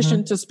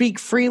permission to speak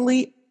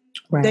freely,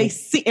 they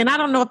see, and I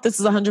don't know if this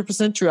is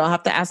 100% true. I'll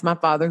have to ask my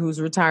father, who's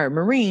a retired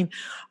Marine,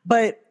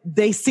 but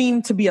they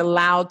seem to be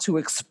allowed to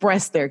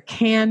express their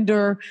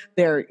candor,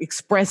 their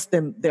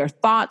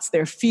thoughts,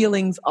 their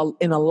feelings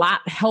in a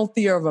lot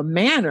healthier of a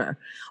manner,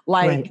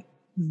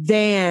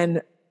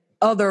 than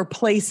other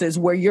places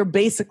where you're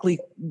basically,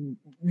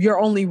 your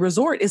only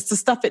resort is to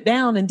stuff it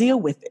down and deal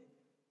with it.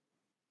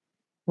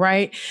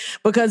 Right?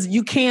 Because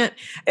you can't,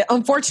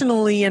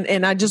 unfortunately,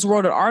 and I just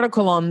wrote an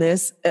article on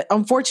this,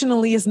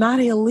 unfortunately, it's not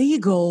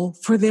illegal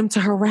for them to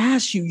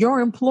harass you.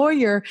 Your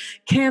employer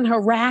can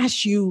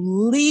harass you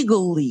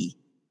legally.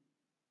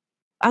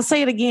 I'll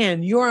say it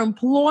again. Your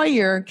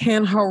employer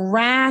can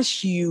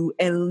harass you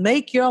and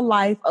make your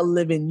life a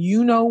living,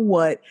 you know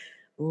what,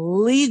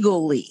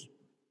 legally.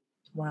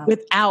 Wow.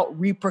 Without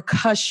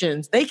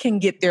repercussions. They can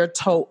get their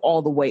toe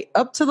all the way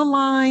up to the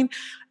line,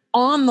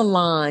 on the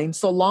line,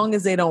 so long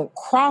as they don't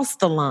cross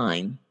the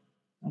line.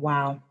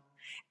 Wow.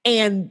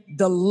 And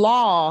the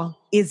law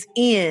is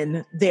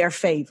in their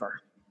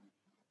favor.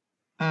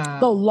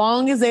 So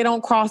long as they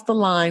don't cross the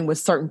line with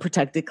certain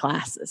protected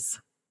classes.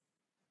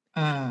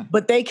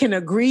 But they can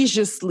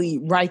egregiously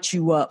write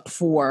you up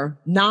for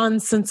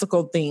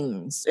nonsensical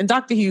things. And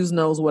Dr. Hughes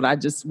knows what I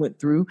just went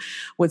through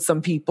with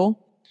some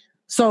people.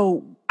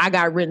 So I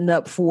got written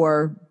up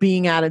for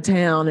being out of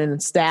town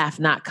and staff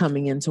not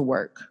coming into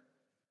work.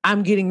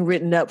 I'm getting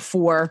written up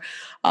for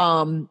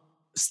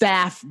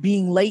staff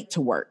being late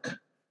to work.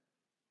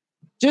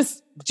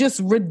 Just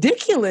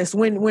ridiculous.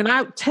 When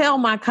I tell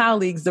my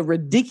colleagues the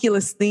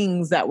ridiculous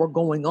things that were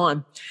going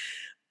on,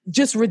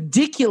 just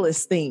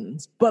ridiculous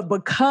things. But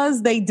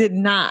because they did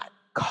not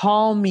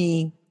call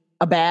me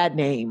a bad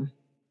name,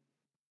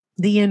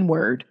 the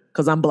N-word,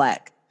 because I'm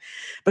Black,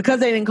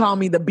 because they didn't call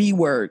me the B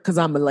word, because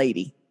I'm a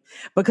lady,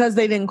 because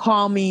they didn't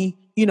call me,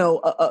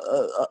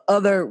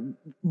 other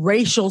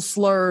racial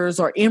slurs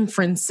or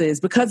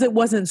inferences, because it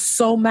wasn't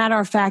so matter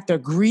of fact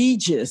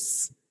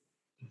egregious,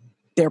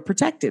 they're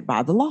protected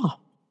by the law.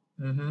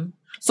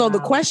 So the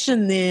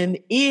question then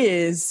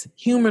is,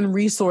 human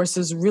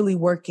resources really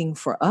working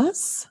for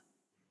us?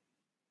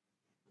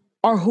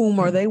 Or whom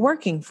are they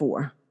working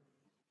for?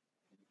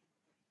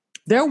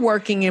 They're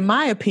working, in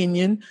my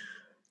opinion,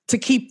 to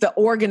keep the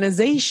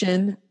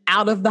organization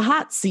out of the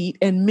hot seat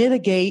and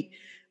mitigate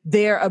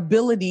their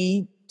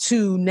ability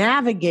to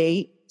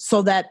navigate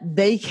so that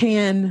they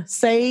can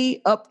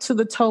say up to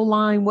the toe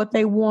line what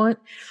they want,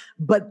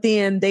 but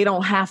then they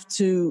don't have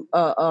to,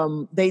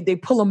 they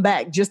pull them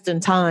back just in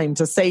time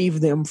to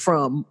save them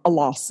from a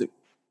lawsuit.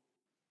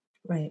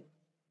 Right.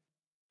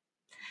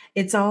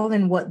 It's all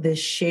in what the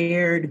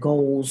shared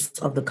goals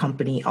of the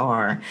company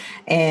are.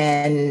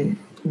 And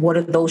what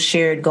are those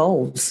shared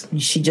goals?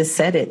 She just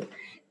said it.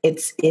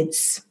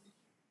 It's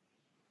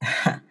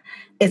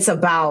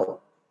about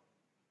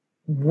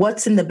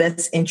what's in the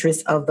best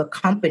interest of the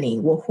company.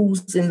 Well,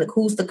 who's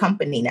the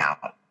company now?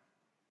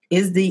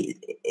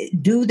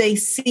 Do they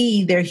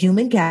see their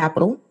human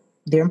capital,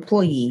 their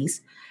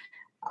employees,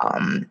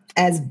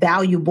 as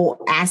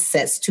valuable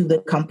assets to the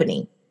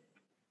company?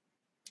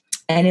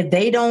 And if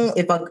they don't,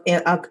 if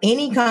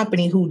any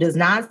company who does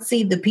not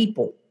see the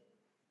people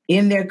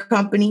in their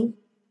company,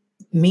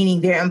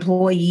 meaning their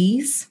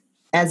employees,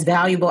 as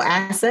valuable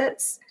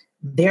assets,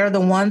 they're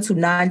the ones who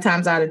 9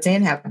 times out of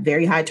 10 have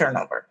very high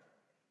turnover.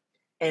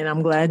 And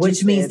I'm glad you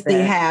which means said they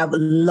that. have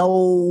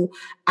low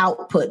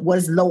output. What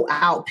does low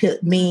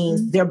output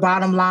means? Their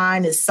bottom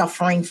line is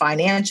suffering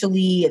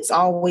financially. It's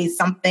always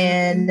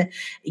something,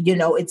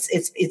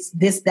 it's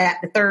this, that,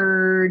 the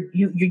third.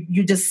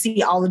 You just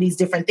see all of these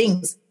different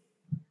things.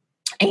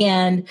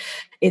 And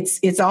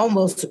it's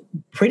almost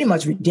pretty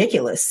much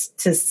ridiculous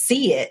to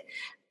see it.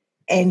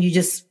 And you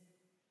just,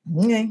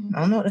 okay, I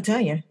don't know what to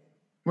tell you.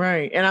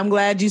 Right. And I'm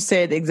glad you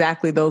said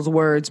exactly those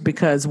words,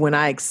 because when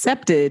I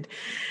accepted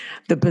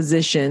the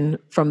position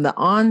from the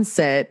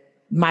onset,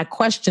 my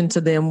question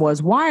to them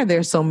was, why are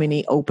there so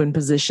many open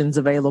positions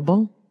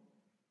available?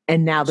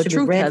 And now the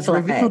truth has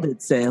revealed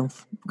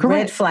itself. Correct.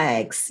 Red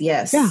flags.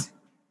 Yes. Yeah.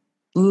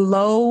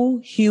 Low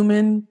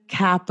human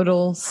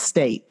capital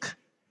stake.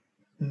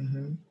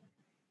 Mm-hmm.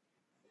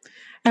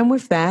 And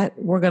with that,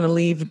 we're going to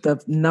leave the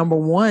number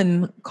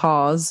one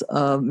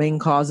main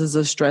causes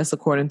of stress,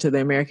 according to the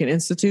American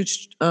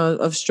Institute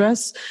of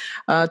Stress,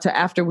 to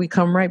after we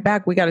come right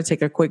back. We got to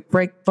take a quick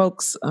break,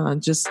 folks.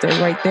 Just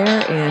stay right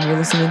there, and you're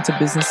listening to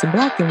Business in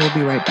Black, and we'll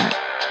be right back.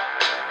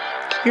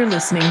 You're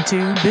listening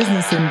to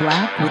Business in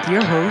Black with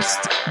your host,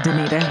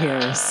 Danita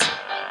Harris.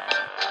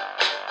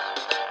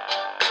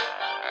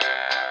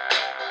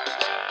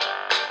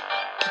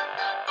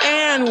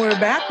 And we're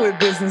back with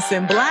Business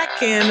in Black.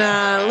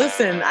 And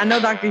listen, I know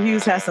Dr.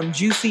 Hughes has some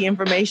juicy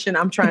information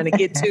I'm trying to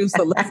get to.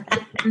 So let's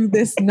get through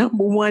this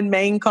number one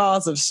main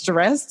cause of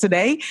stress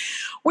today.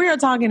 We are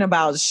talking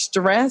about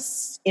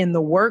stress in the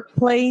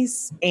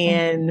workplace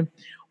and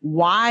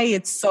why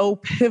it's so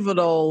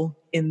pivotal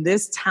in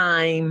this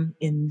time,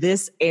 in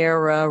this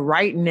era,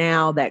 right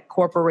now, that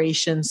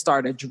corporations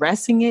start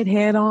addressing it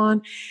head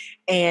on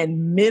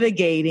and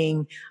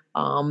mitigating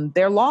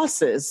their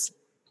losses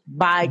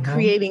by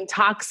creating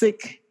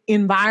toxic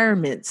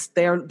environments.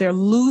 They're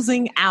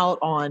losing out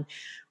on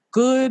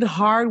good,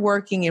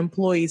 hardworking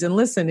employees. And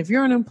listen, if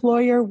you're an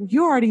employer,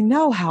 you already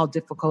know how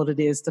difficult it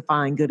is to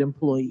find good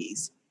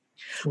employees.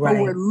 Right.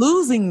 But we're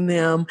losing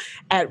them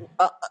at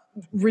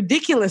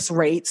ridiculous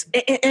rates.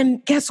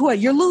 And guess what?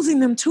 You're losing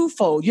them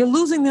twofold. You're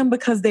losing them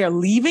because they're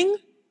leaving,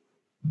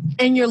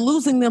 and you're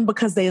losing them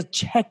because they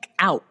check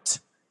out.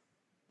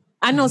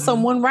 I know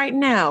someone right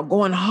now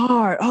going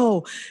hard,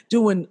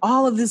 doing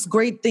all of this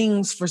great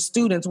things for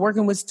students,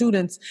 working with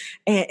students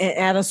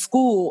at a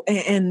school.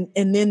 And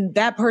then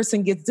that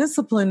person gets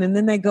disciplined, and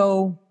then they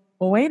go,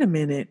 well, wait a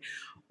minute.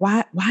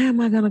 Why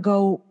am I going to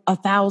go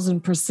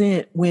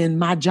 1,000% when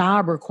my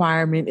job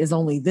requirement is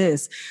only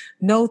this?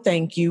 No,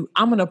 thank you.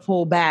 I'm going to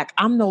pull back.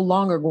 I'm no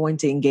longer going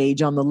to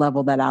engage on the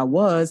level that I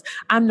was.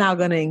 I'm now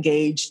going to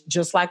engage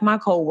just like my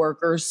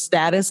coworkers,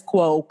 status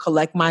quo,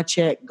 collect my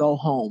check, go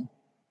home.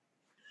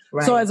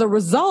 Right. So as a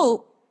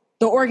result,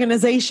 the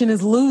organization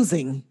is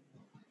losing.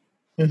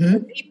 Mm-hmm. The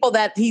people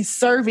that he's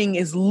serving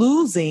is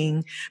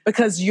losing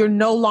because you're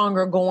no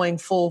longer going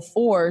full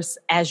force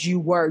as you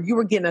were. You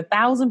were getting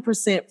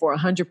 1,000% for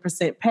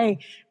 100% pay,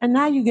 and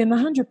now you're getting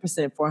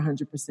 100% for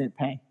 100%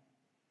 pay.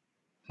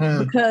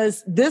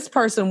 Because this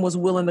person was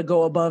willing to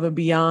go above and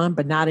beyond,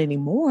 but not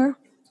anymore.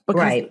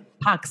 Because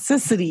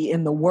toxicity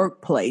in the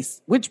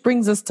workplace, which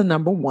brings us to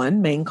number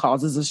one, main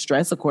causes of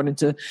stress, according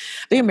to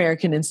the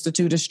American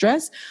Institute of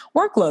Stress,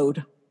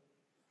 workload.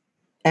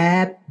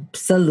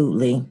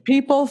 Absolutely.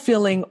 People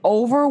feeling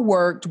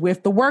overworked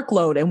with the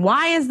workload. And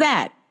why is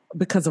that?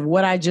 Because of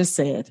what I just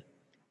said.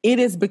 It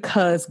is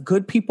because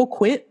good people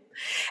quit,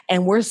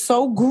 and we're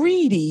so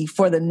greedy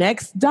for the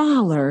next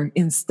dollar.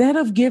 Instead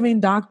of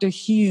giving Dr.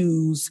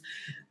 Hughes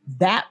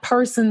that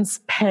person's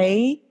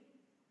pay,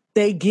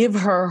 they give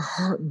her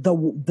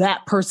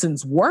that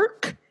person's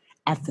work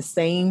at the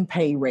same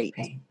pay rate.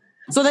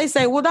 So they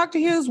say, well, Dr.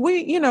 Hughes,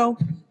 we're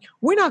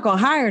not going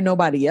to hire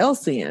nobody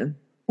else in.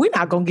 We're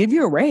not going to give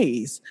you a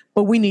raise,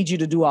 but we need you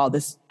to do all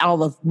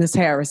of Miss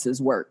Harris's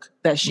work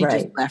that she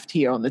just left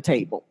here on the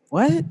table.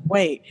 What?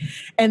 Wait.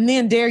 And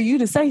then dare you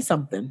to say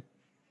something.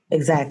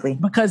 Exactly.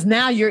 Because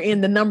now you're in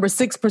the number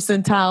 6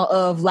 percentile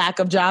of lack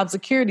of job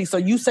security. So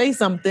you say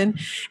something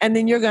and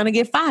then you're going to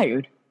get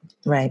fired.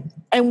 Right.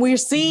 And we're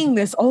seeing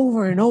this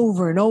over and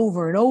over and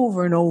over and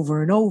over and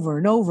over and over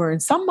and over.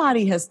 And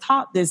somebody has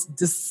taught this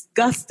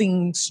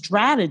disgusting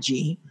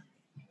strategy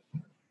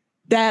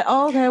that,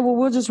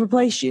 we'll just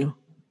replace you.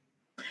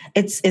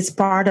 It's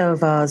part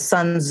of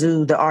Sun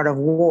Tzu, The Art of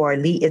War.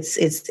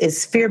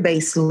 It's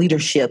fear-based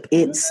leadership.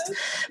 It's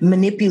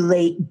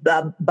manipulate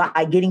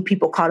by getting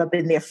people caught up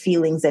in their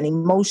feelings and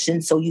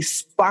emotions. So you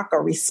spark a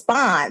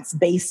response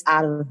based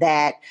out of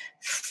that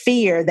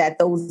fear that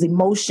those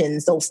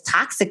emotions, those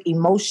toxic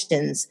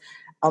emotions,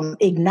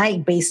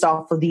 ignite based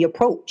off of the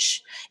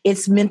approach.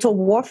 It's mental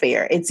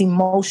warfare. It's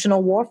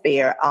emotional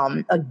warfare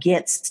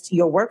against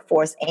your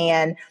workforce.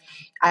 And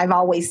I've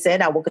always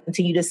said, I will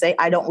continue to say,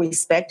 I don't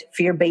respect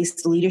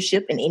fear-based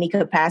leadership in any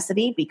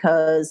capacity,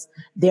 because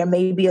there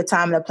may be a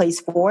time and a place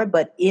for it,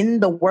 but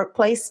in the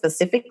workplace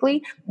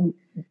specifically,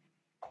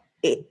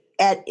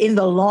 in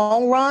the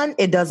long run,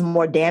 it does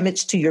more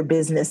damage to your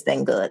business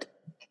than good.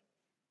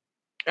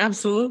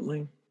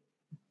 Absolutely.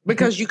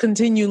 Because you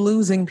continue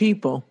losing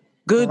people,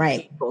 good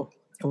people.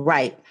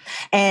 Right.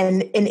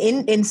 And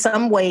in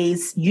some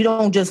ways, you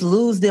don't just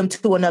lose them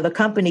to another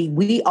company.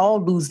 We all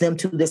lose them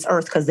to this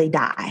earth because they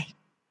die.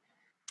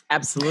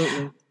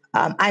 Absolutely.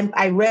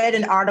 I read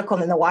an article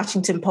in the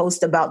Washington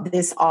Post about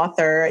this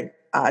author,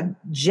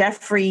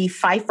 Jeffrey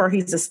Pfeiffer.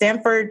 He's a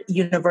Stanford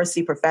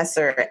University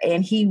professor,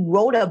 and he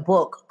wrote a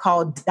book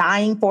called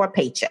Dying for a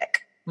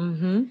Paycheck.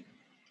 Mm-hmm.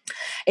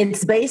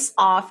 It's based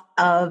off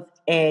of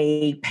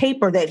a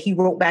paper that he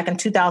wrote back in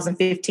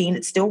 2015.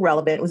 It's still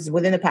relevant. It was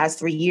within the past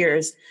 3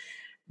 years.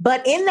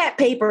 But in that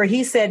paper,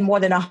 he said more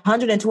than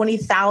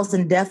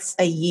 120,000 deaths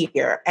a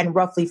year and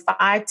roughly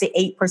 5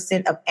 to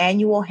 8% of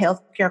annual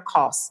healthcare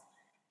costs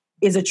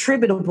is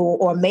attributable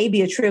or may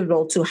be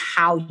attributable to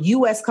how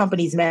U.S.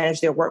 companies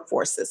manage their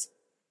workforces.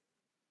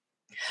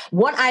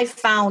 What I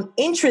found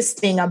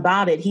interesting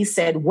about it, he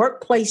said,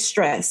 workplace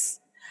stress,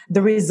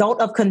 the result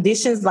of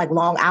conditions like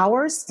long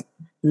hours,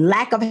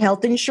 lack of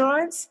health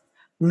insurance,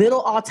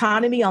 little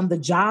autonomy on the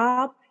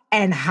job,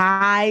 and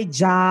high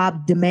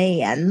job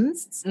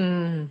demands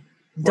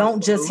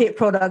don't just hit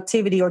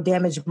productivity or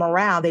damage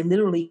morale. They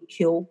literally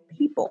kill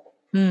people.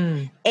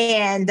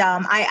 And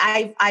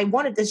I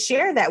wanted to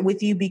share that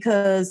with you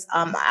because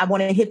I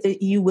want to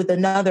hit you with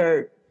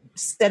another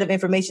set of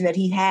information that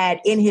he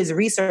had in his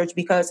research,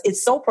 because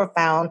it's so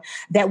profound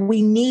that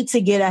we need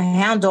to get a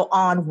handle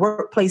on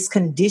workplace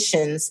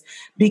conditions,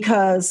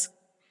 because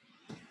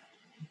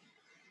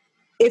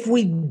if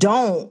we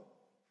don't,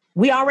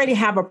 we already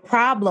have a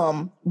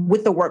problem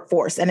with the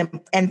workforce and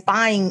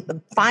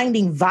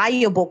finding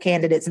valuable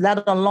candidates,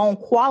 let alone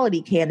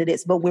quality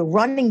candidates, but we're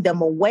running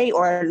them away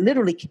or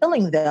literally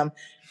killing them.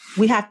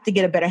 We have to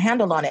get a better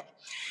handle on it.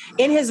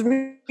 In his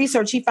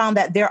research, he found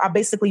that there are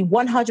basically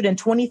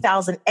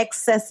 120,000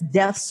 excess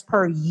deaths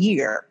per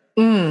year.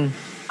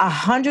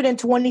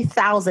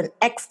 120,000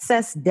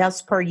 excess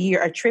deaths per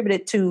year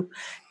attributed to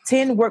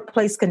 10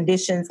 workplace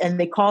conditions, and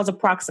they cause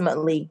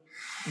approximately,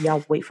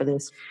 y'all wait for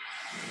this,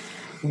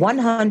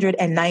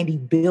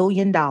 $190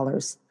 billion.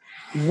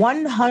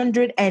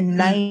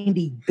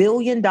 $190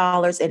 billion in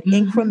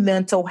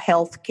incremental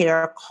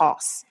healthcare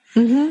costs.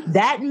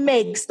 That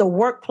makes the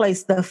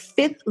workplace the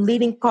 5th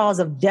leading cause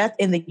of death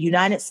in the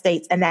United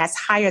States, and that's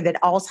higher than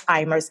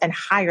Alzheimer's and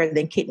higher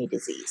than kidney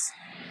disease.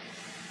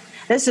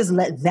 Let's just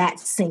let that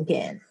sink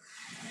in.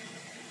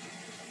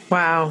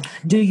 Wow.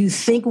 Do you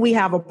think we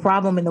have a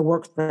problem in the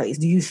workplace?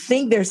 Do you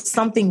think there's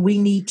something we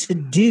need to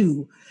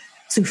do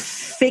to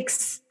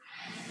fix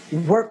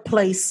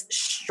workplace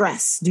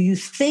stress? Do you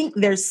think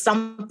there's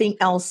something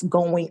else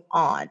going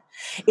on?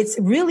 It's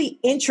really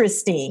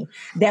interesting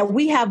that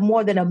we have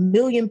more than 1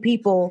 million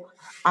people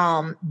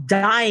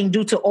dying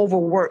due to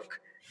overwork.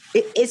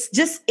 It's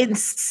just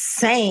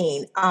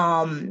insane.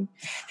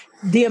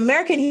 The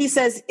American, he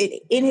says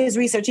in his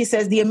research, he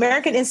says the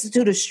American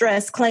Institute of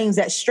Stress claims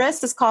that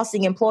stress is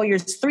costing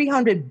employers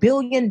 $300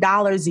 billion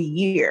a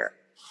year.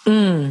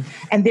 And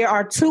there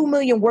are 2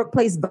 million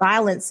workplace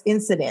violence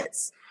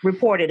incidents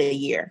reported a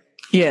year.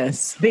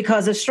 Yes.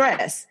 Because of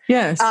stress.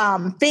 Yes.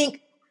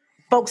 Think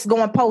folks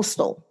going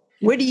postal.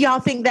 Where do y'all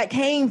think that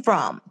came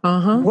from?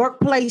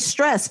 Workplace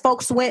stress.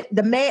 Folks went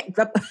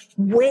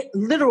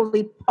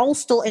literally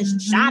postal and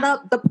shot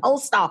up the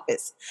post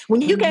office.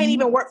 When you can't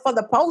even work for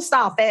the post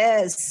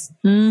office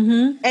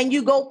and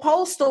you go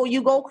postal,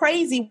 you go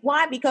crazy.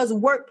 Why? Because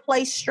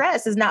workplace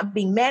stress is not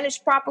being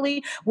managed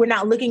properly. We're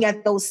not looking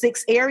at those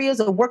 6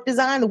 areas of work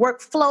design, the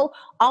workflow,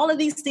 all of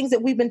these things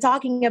that we've been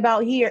talking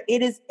about here.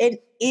 It is an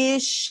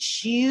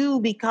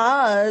issue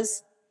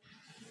because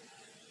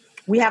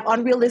we have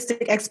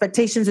unrealistic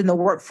expectations in the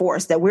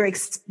workforce that we're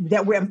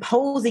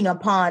imposing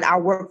upon our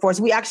workforce.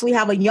 We actually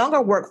have a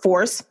younger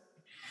workforce,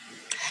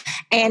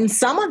 and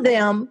some of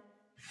them,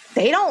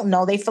 they don't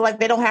know. They feel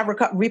like they don't have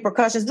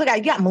repercussions. Look,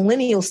 you got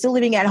millennials still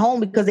living at home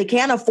because they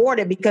can't afford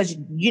it because,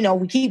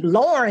 we keep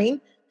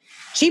lowering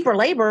cheaper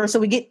labor.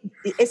 So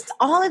it's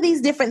all of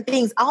these different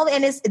things.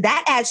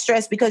 That adds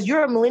stress because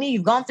you're a millennial.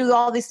 You've gone through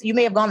all this. You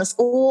may have gone to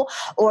school,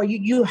 or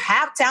you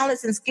have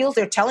talents and skills.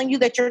 They're telling you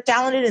that you're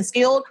talented and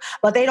skilled,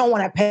 but they don't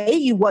want to pay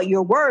you what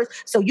you're worth.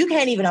 So you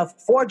can't even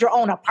afford your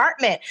own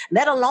apartment,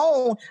 let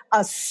alone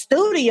a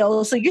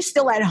studio. So you're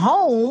still at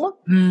home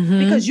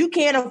because you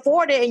can't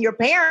afford it. And your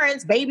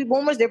parents, baby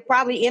boomers, they're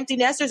probably empty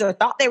nesters or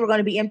thought they were going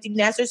to be empty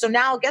nesters. So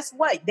now guess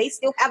what? They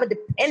still have a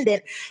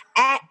dependent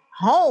at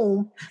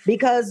home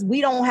because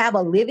we don't have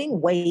a living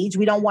wage.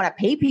 We don't want to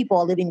pay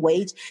people a living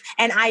wage.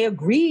 And I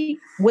agree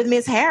with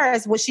Ms.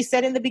 Harris, what she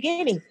said in the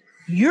beginning.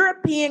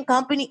 European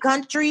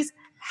countries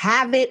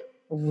have it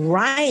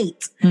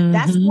right.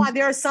 That's why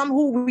there are some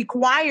who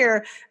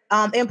require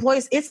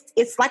employees.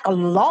 It's like a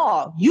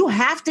law. You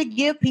have to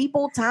give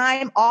people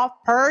time off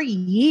per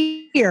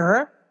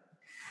year.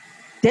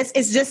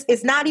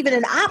 It's not even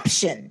an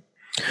option.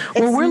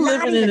 Well, we're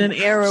living in an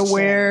era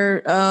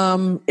where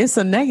it's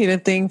a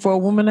negative thing for a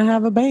woman to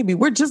have a baby.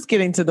 We're just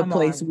getting to the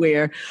place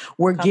where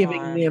we're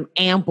giving them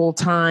ample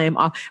time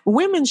off.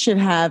 Women should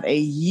have a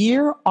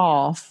year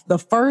off, the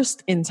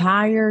first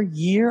entire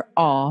year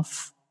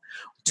off,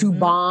 to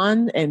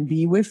bond and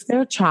be with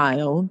their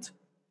child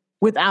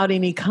without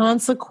any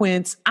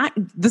consequence.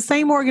 The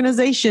same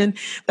organization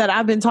that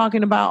I've been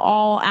talking about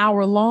all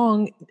hour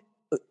long,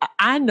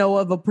 I know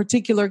of a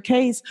particular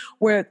case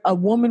where a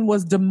woman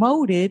was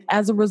demoted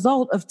as a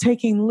result of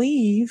taking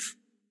leave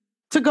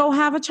to go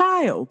have a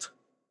child.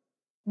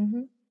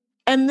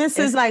 And this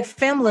is like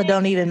FEMLA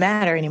don't even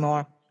matter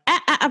anymore.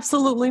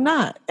 Absolutely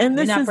not. And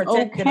this is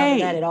okay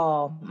that at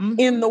all. Mm-hmm.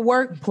 in the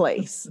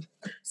workplace.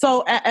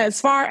 So as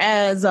far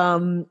as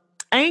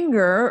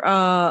anger,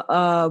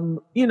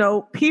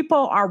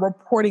 people are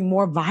reporting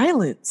more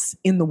violence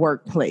in the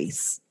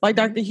workplace. Like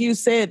Dr. Hughes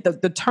said,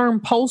 the term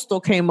postal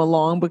came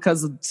along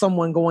because of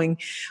someone going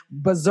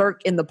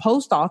berserk in the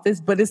post office,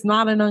 but it's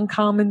not an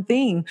uncommon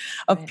thing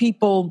of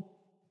people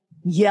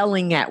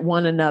yelling at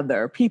one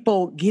another,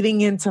 people getting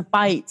into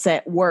fights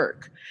at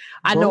work.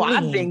 I know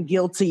I've been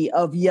guilty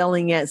of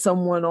yelling at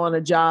someone on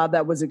a job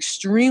that was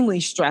extremely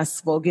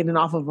stressful, getting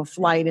off of a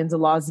flight into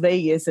Las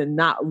Vegas and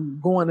not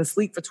going to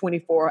sleep for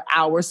 24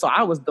 hours. So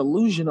I was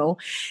delusional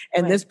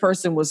and this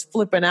person was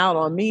flipping out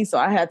on me. So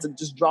I had to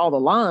just draw the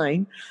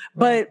line.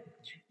 But,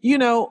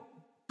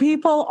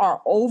 people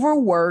are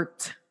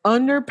overworked,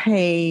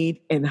 underpaid,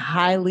 and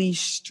highly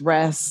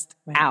stressed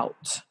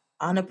out.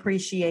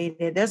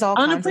 Unappreciated. There's all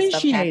kinds of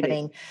stuff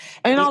happening.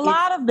 And a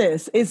lot of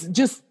this is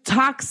just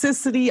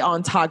toxicity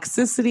on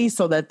toxicity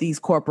so that these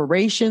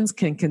corporations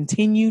can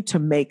continue to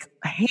make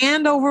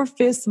hand over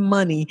fist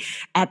money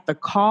at the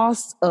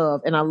cost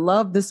of, and I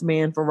love this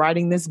man for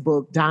writing this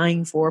book,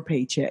 dying for a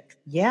paycheck.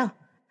 Yeah.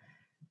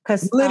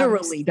 Because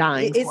literally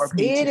dying for a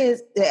paycheck. It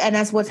is, and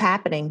that's what's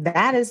happening.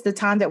 That is the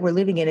time that we're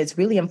living in. It's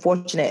really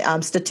unfortunate.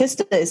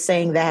 Statista is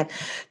saying that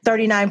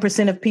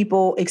 39% of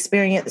people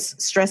experience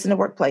stress in the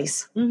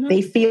workplace. Mm-hmm.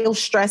 They feel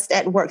stressed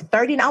at work.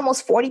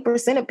 Almost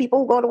 40% of people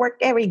who go to work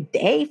every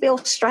day feel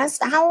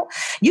stressed out.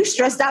 You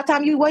stressed out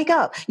time you wake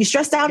up. You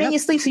stressed out in your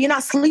sleep, so you're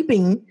not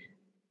sleeping.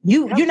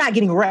 You're not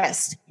getting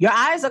rest. Your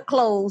eyes are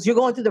closed. You're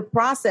going through the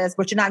process,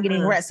 but you're not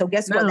getting rest. So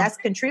guess what? That's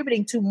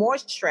contributing to more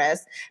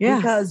stress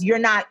because you're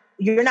not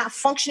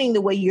functioning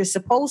the way you're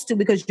supposed to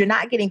because you're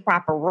not getting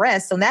proper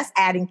rest. So that's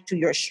adding to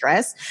your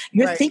stress.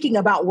 You're thinking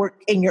about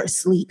work in your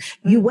sleep.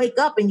 You wake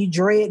up and you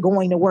dread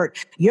going to work.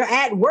 You're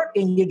at work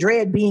and you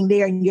dread being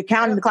there and you're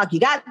counting the clock. You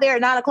got there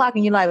at 9 o'clock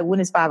and you're like, when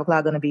is 5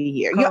 o'clock going to be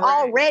here? Correct. You're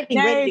already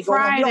ready to go.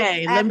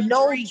 Friday.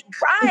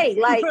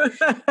 Like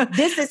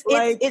this is,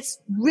 it's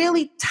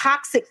really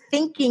toxic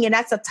thinking, and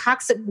that's a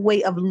toxic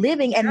way of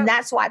living. And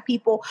that's why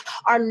people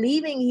are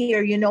leaving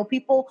here.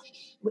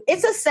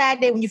 It's a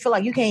sad day when you feel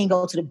like you can't even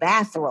go to the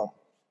bathroom.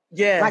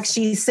 Yeah. Like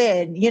she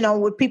said,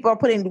 when people are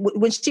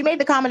when she made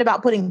the comment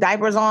about putting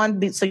diapers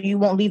on so you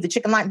won't leave the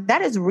chicken line,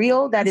 that is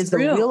real. That is a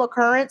real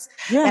occurrence.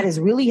 Yeah. That is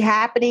really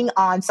happening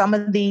on some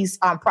of these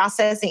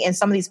processing and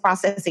some of these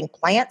processing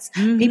plants.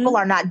 Mm-hmm. People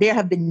are not, there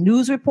have been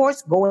news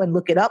reports. Go and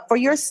look it up for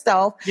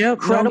yourself. Yep.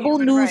 Credible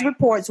news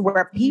reports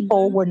where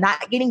people were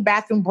not getting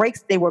bathroom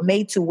breaks. They were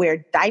made to wear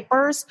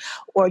diapers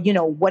or,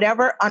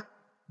 whatever.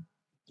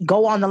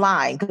 Go on the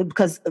line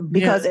because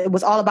it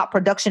was all about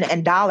production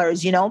and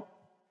dollars,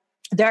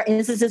 There are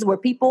instances where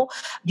people,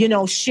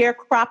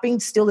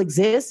 sharecropping still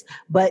exists,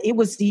 but it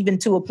was even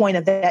to a point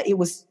of that it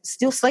was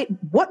still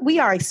what we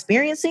are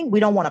experiencing. We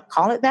don't want to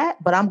call it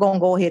that, but I'm going to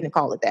go ahead and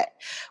call it that.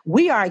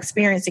 We are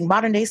experiencing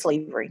modern day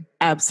slavery.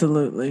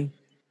 Absolutely.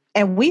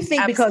 And we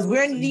think because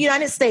we're in the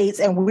United States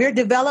and we're a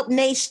developed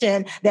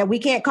nation that we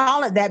can't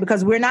call it that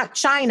because we're not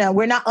China.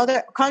 We're not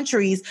other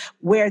countries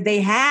where they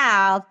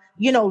have,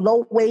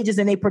 low wages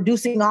and they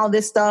producing all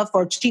this stuff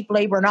for cheap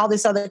labor and all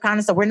this other kind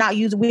of stuff.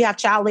 We have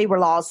child labor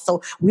laws.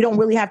 So we don't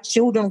really have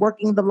children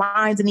working the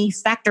lines in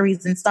these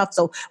factories and stuff.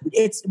 So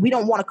we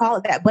don't want to call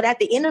it that. But at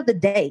the end of the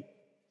day,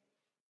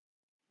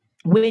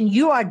 when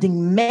you are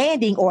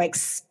demanding or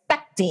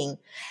expecting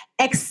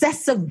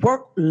excessive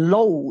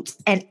workloads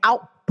and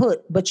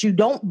output, but you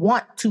don't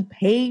want to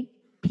pay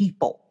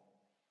people,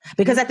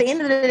 because at the end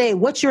of the day,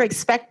 what you're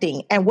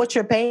expecting and what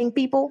you're paying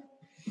people,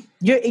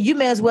 you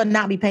may as well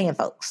not be paying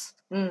folks.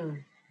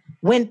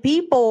 When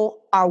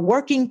people are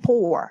working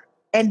poor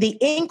and the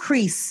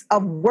increase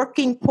of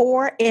working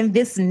poor in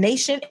this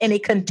nation and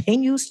it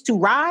continues to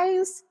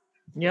rise.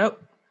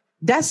 Yep.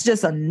 That's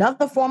just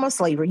another form of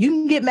slavery. You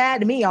can get mad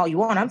at me all you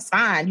want. I'm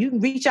fine. You can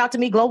reach out to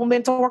me, Global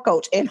Mentor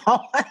Coach, and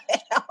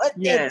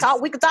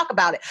we can talk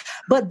about it.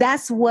 But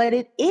that's what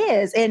it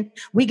is. And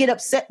we get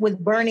upset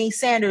with Bernie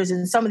Sanders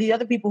and some of the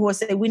other people who are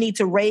saying we need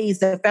to raise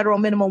the federal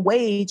minimum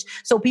wage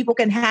so people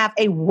can have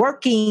a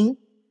working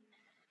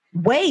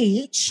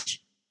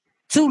wage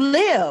to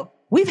live.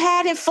 We've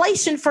had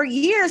inflation for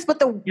years, but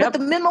the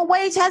minimum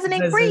wage hasn't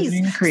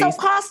increased. So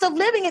cost of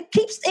living, it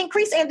keeps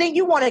increasing. And then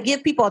you want to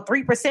give people a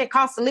 3%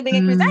 cost of living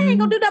increase. That ain't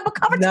going to do that but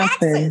cover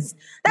taxes.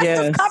 That's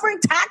just covering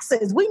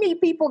taxes. We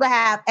need people to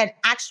have an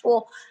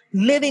actual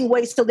living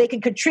wage so they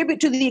can contribute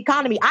to the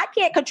economy. I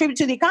can't contribute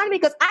to the economy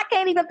because I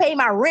can't even pay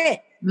my rent.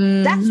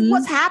 Mm-hmm. That's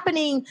what's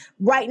happening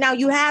right now.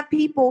 You have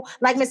people,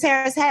 like Ms.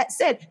 Harris had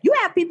said, you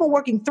have people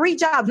working 3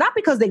 jobs, not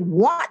because they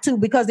want to,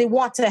 because they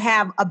want to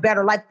have a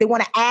better life. They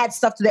want to add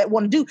stuff to that,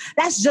 want to do.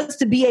 That's just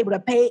to be able to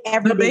pay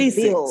everyday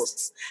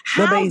bills.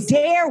 How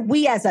dare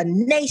we as a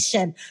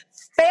nation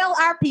fail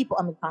our people?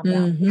 I'm calm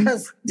down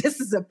because this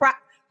is a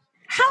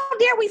How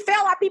dare we fail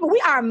our people? We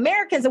are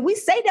Americans and we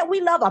say that we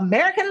love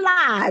American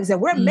lives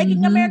and we're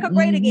making America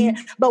great again,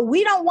 but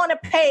we don't want to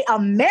pay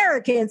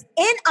Americans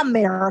in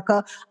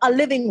America a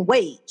living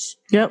wage.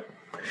 Yep.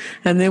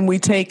 And then we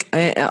take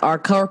our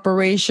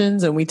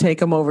corporations and we take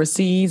them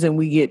overseas and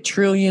we get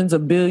trillions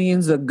of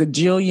billions of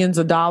gajillions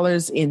of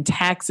dollars in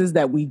taxes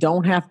that we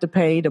don't have to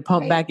pay to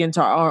pump back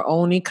into our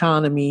own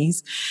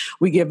economies.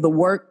 We give the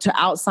work to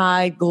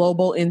outside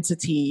global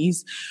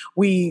entities.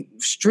 We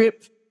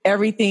strip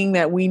everything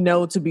that we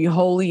know to be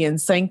holy and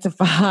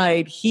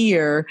sanctified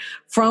here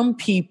from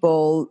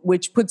people,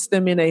 which puts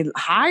them in a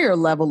higher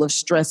level of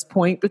stress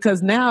point,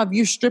 because now if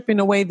you're stripping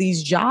away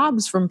these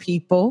jobs from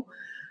people,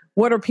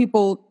 what are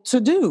people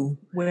to do?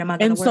 Where am I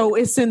going to work? So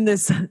it's in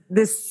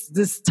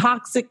this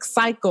toxic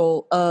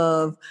cycle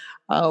of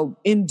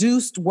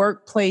induced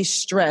workplace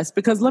stress.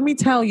 Because let me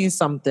tell you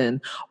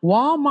something,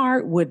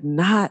 Walmart would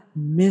not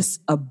miss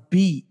a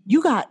beat.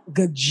 You got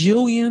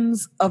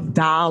gajillions of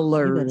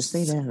dollars. You better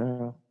say that,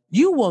 girl.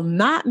 You will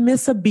not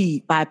miss a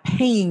beat by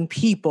paying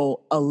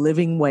people a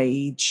living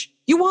wage.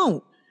 You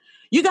won't.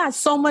 You got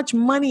so much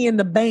money in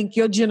the bank,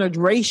 your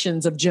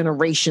generations of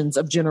generations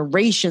of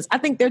generations. I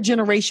think their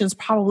generations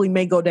probably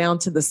may go down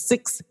to the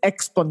 6th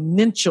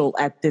exponential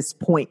at this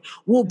point.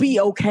 Will be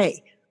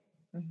okay.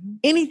 Mm-hmm.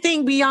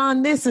 Anything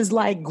beyond this is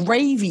like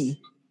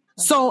gravy.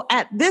 So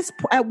at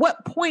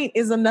what point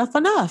is enough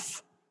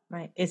enough?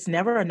 Right. It's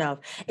never enough.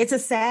 It's a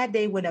sad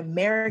day when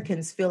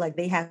Americans feel like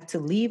they have to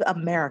leave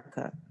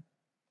America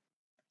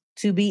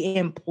to be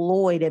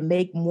employed and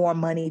make more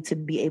money to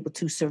be able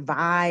to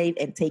survive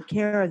and take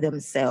care of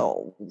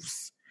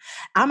themselves.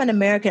 I'm an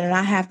American and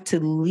I have to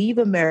leave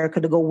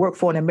America to go work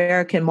for an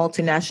American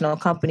multinational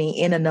company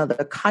in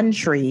another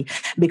country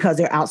because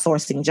they're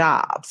outsourcing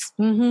jobs.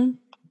 Mm-hmm.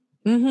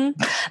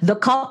 Mm-hmm. The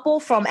couple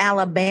from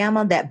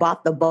Alabama that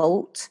bought the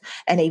boat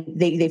and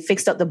they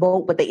fixed up the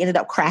boat, but they ended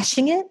up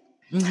crashing it.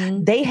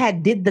 Mm-hmm. They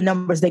did the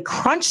numbers. They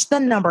crunched the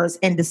numbers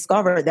and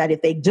discovered that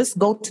if they just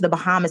go to the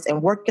Bahamas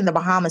and work in the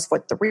Bahamas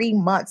for 3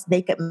 months,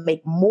 they could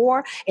make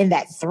more in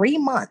that 3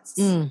 months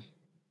than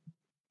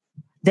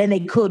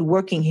they could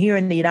working here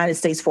in the United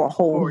States for a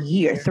whole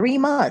year. 3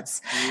 months.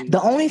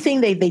 The only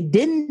thing they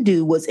didn't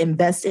do was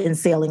invest in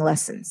sailing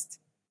lessons.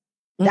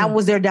 That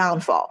was their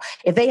downfall.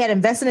 If they had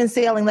invested in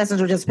sailing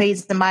lessons or just paid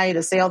somebody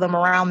to sail them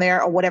around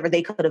there or whatever,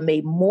 they could have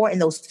made more in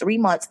those 3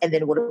 months and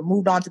then would have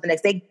moved on to the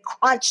next. They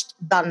crunched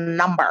the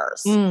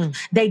numbers.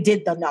 They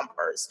did the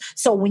numbers.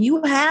 So when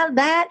you have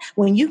that,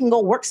 when you can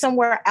go work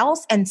somewhere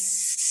else and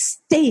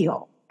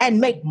steal and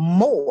make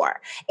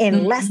more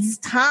in less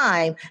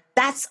time,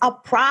 that's a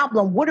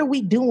problem. What are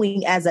we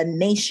doing as a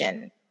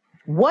nation?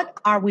 What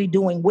are we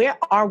doing? Where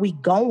are we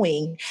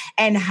going?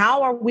 And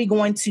how are we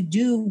going to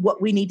do what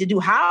we need to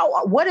do?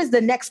 What is the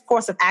next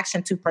course of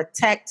action to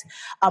protect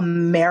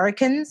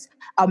Americans,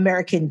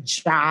 American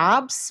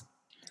jobs,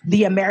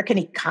 the American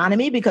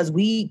economy? Because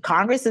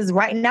Congress is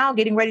right now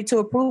getting ready to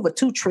approve a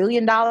 $2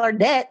 trillion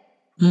debt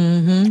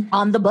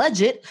on the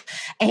budget.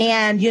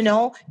 And,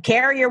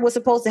 Carrier was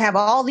supposed to have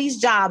all these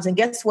jobs. And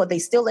guess what? They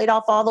still laid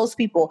off all those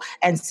people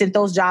and sent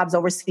those jobs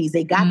overseas.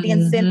 They got the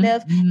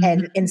incentive.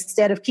 And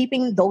instead of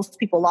keeping, those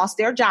people lost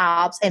their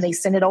jobs and they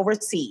sent it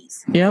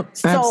overseas. Yep.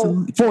 So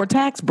absolutely. For a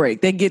tax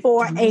break, they get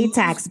for a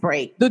tax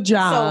break, the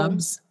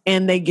jobs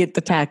and they get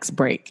the tax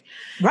break.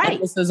 Right.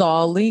 And this is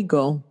all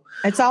legal.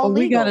 It's all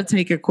legal. We got to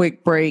take a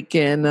quick break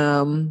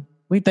and,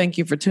 we thank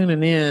you for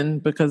tuning in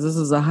because this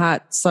is a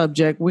hot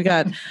subject. We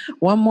got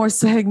one more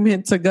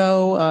segment to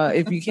go.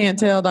 If you can't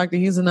tell, Dr.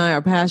 Hughes and I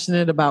are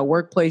passionate about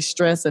workplace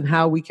stress and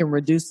how we can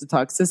reduce the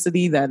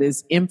toxicity that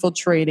is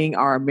infiltrating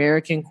our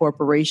American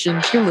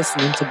corporations. You're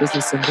listening to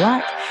Business in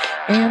Black,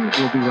 and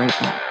we'll be right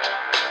back.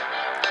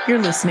 You're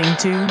listening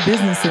to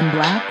Business in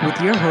Black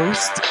with your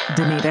host,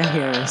 Danita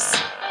Harris.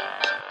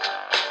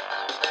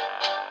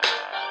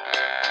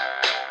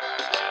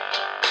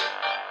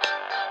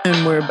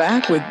 And we're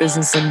back with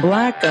Business in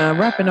Black,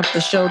 wrapping up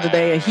the show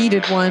today, a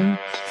heated one,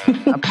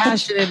 a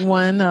passionate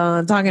one,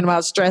 talking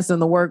about stress in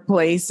the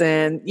workplace.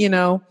 And,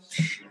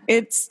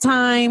 it's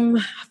time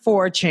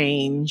for a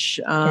change.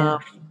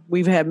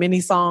 We've had many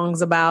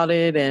songs about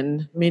it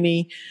and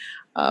many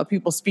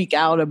people speak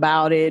out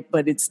about it,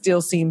 but it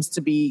still seems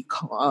to be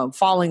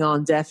falling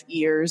on deaf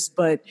ears.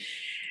 But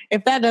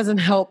if that doesn't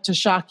help to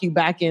shock you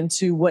back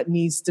into what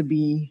needs to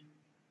be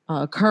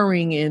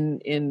occurring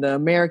in the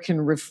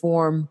American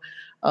reform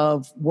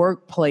of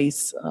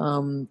workplace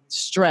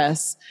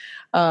stress.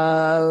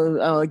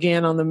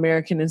 Again, on the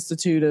American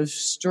Institute of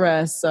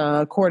Stress,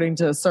 according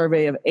to a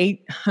survey of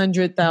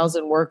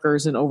 800,000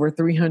 workers in over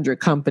 300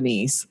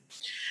 companies,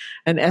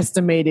 an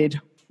estimated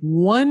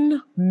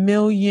 1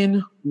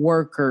 million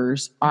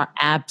workers are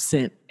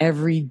absent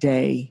every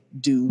day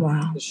due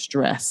to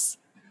stress.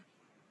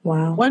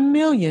 Wow. 1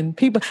 million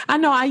people. I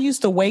know I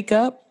used to wake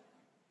up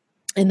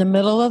in the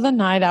middle of the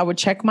night, I would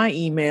check my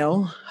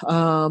email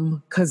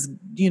because,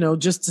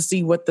 just to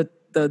see what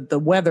the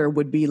weather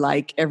would be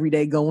like every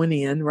day going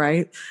in,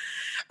 right?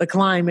 The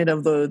climate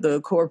of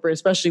the corporate,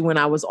 especially when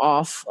I was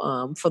off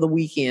for the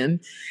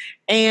weekend.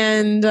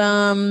 And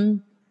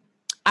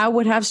I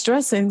would have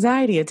stress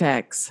anxiety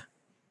attacks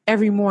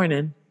every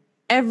morning.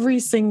 every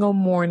single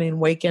morning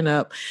waking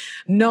up,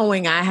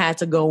 knowing I had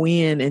to go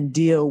in and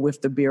deal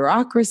with the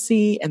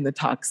bureaucracy and the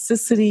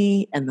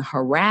toxicity and the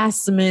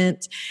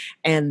harassment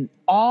and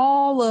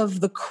all of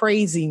the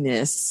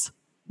craziness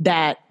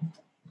that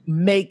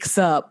makes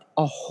up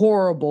a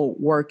horrible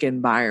work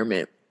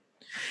environment.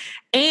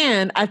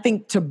 And I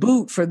think to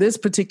boot for this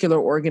particular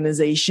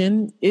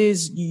organization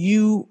is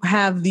you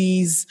have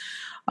these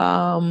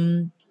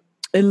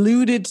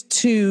alluded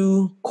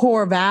to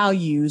core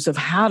values of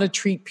how to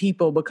treat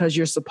people because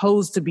you're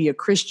supposed to be a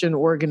Christian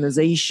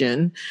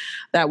organization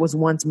that was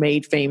once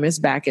made famous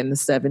back in the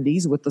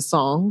 70s with the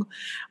song,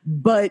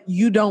 but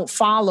you don't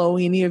follow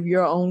any of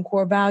your own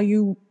core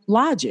value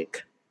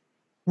logic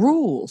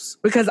rules.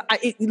 Because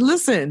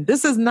listen,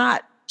 this is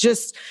not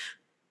just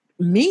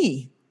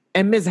me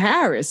and Ms.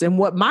 Harris and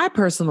what my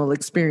personal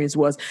experience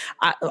was.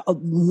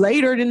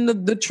 Later in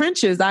the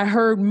trenches, I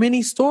heard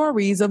many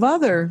stories of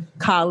other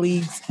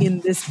colleagues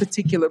in this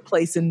particular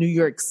place in New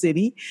York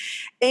City.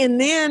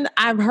 And then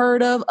I've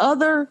heard of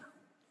other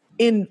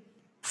in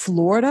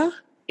Florida,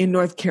 in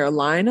North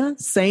Carolina,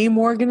 same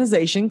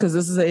organization, because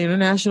this is an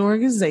international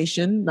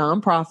organization,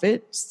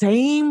 nonprofit,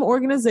 same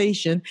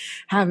organization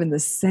having the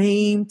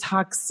same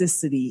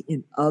toxicity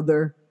in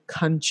other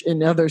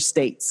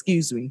states,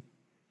 excuse me.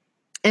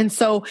 And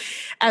so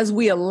as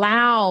we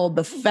allow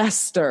the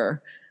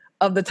fester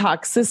of the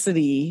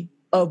toxicity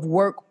of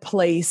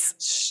workplace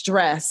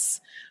stress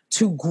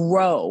to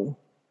grow,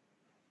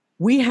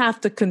 we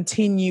have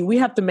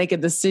to make a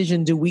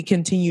decision. Do we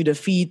continue to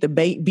feed the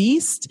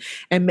beast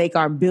and make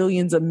our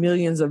billions of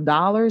millions of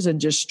dollars and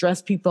just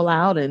stress people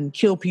out and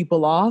kill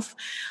people off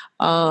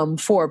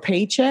for a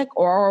paycheck?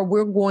 Or are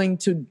we going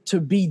to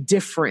be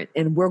different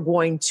and we're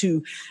going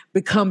to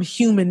become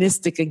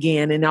humanistic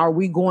again? And are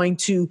we going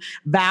to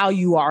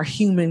value our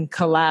human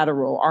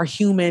collateral, our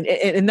human,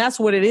 and that's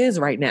what it is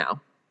right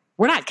now.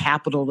 We're not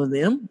capital to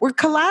them. We're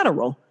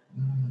collateral.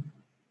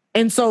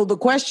 And so the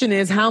question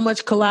is, how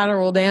much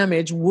collateral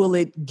damage will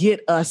it get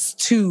us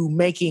to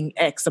making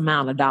X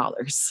amount of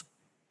dollars?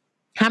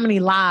 How many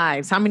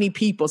lives, how many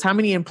peoples, how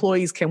many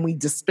employees can we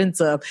dispense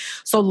of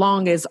so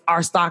long as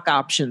our stock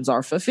options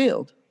are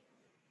fulfilled?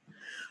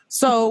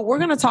 So we're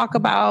going to talk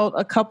about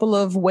a couple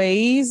of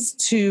ways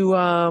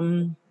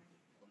to...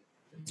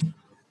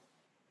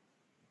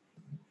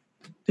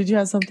 Did you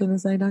have something to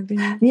say, Dr.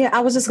 Hughes? Yeah,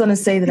 I was just going to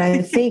say that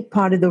I think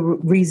part of the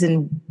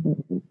reason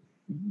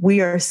we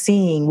are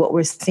seeing what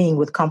we're seeing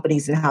with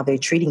companies and how they're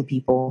treating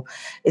people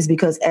is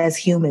because as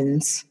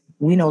humans,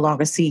 we no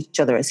longer see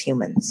each other as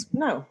humans.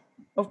 No,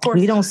 of course.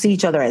 We don't see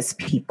each other as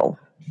people.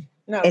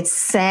 No. It's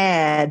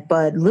sad,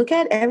 but look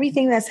at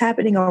everything that's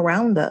happening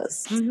around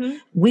us. Mm-hmm.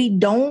 We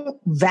don't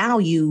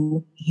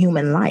value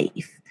human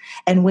life.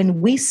 And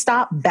when we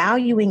stop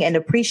valuing and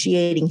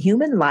appreciating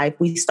human life,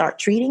 we start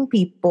treating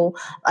people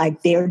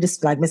like they're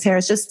just, like Ms.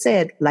 Harris just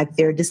said, like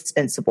they're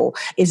dispensable.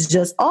 It's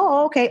just,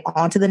 oh, okay,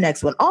 on to the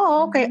next one.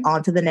 Oh, okay,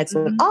 on to the next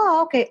one.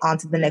 Oh, okay, on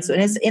to the next one.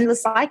 It's in the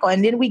cycle.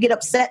 And then we get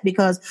upset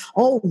because,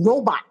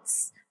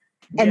 robots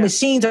and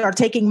machines are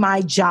taking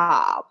my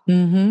job.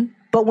 Mm-hmm.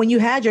 But when you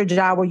had your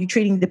job, were you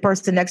treating the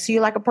person next to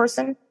you like a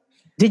person?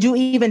 Did you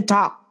even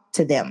talk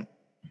to them?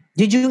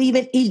 Did you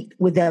even eat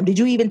with them? Did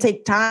you even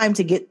take time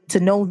to get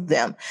to know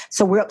them?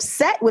 So we're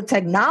upset with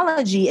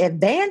technology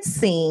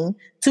advancing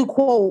to,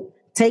 quote,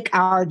 take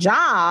our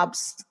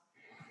jobs.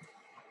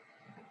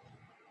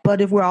 But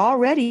if we're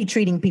already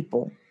treating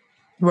people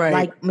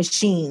like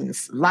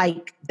machines,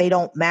 like they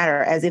don't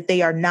matter, as if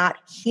they are not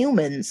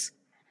humans,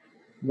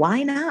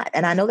 why not?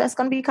 And I know that's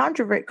going to be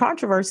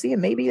controversy,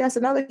 and maybe that's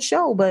another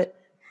show, but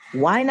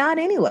why not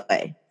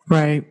anyway?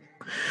 Right.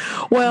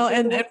 Well,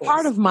 and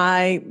part of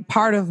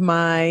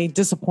my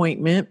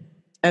disappointment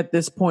at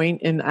this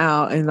point in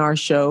our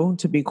show,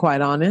 to be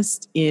quite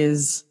honest,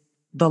 is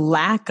the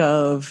lack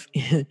of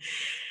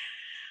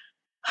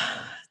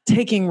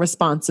taking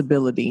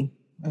responsibility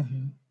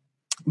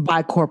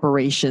by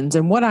corporations.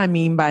 And what I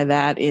mean by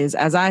that is,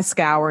 as I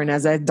scour and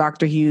as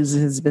Dr. Hughes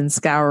has been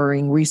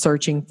scouring,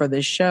 researching for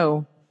this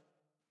show,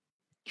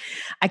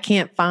 I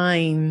can't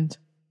find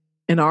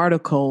an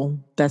article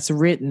that's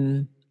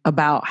written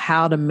about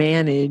how to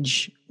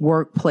manage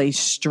workplace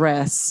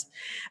stress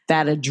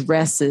that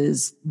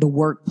addresses the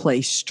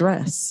workplace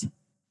stress.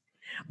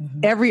 Mm-hmm.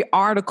 Every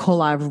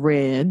article I've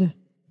read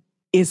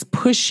is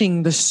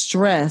pushing the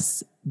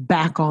stress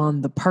back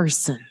on the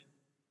person,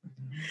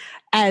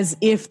 as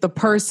if the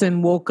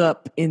person woke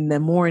up in the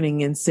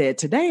morning and said,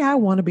 today I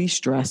want to be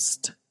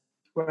stressed.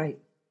 Right.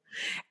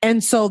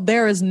 And so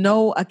there is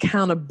no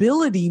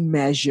accountability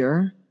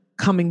measure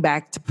coming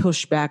back to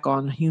push back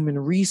on human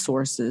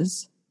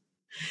resources.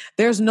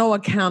 There's no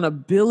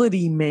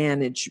accountability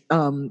management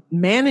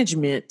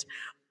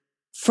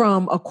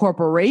from a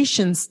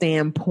corporation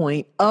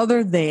standpoint,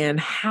 other than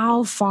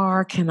how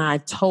far can I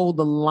toe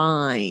the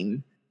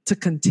line to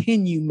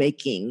continue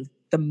making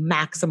the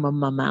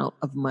maximum amount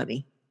of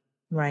money?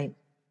 Right.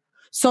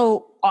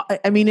 So,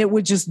 I mean, it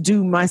would just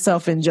do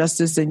myself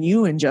injustice and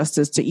you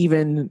injustice to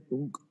even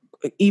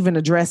even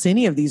address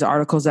any of these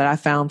articles that I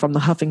found from the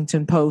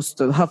Huffington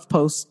Post or the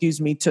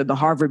HuffPost, to the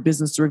Harvard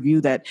Business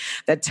Review that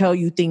tell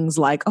you things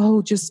like,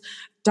 oh, just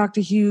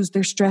Dr. Hughes,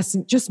 they're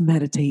stressing, just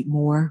meditate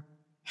more.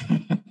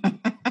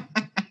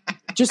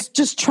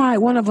 Just try.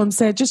 One of them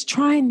said, just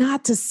try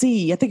not to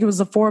see, I think it was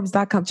the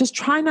Forbes.com, just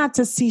try not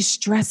to see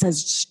stress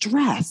as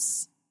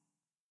stress.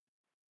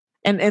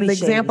 And the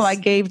example I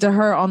gave to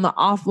her on the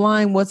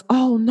offline was,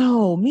 oh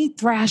no, me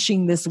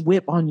thrashing this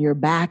whip on your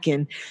back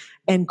and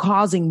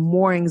causing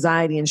more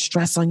anxiety and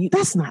stress on you,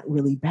 that's not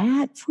really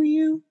bad for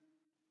you.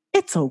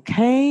 It's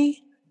okay.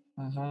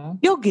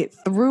 You'll get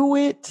through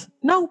it.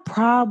 No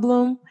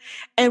problem.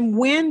 And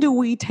when do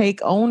we take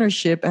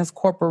ownership as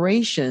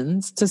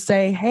corporations to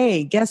say,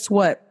 hey, guess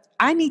what?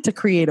 I need to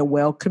create a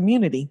well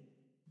community.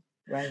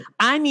 Right.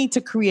 I need to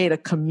create a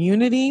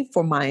community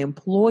for my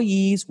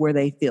employees where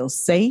they feel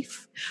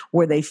safe,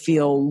 where they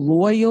feel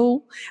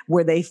loyal,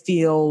 where they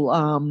feel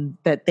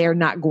that they're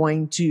not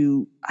going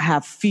to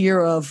have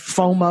fear of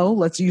FOMO.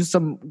 Let's use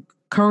some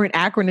current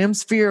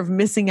acronyms, fear of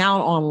missing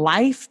out on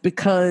life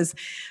because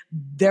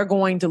they're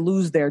going to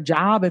lose their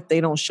job if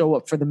they don't show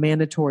up for the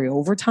mandatory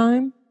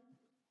overtime.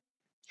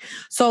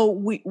 So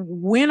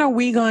when are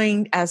we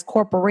going, as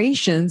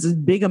corporations, as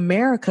big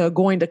America,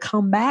 going to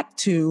come back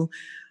to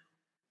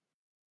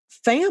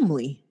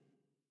family?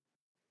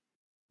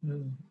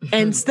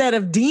 Instead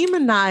of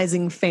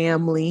demonizing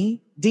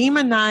family,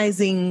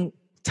 demonizing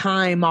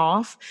time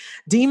off,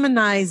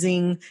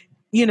 demonizing,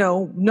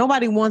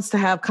 nobody wants to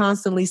have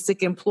constantly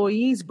sick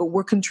employees, but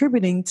we're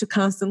contributing to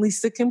constantly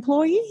sick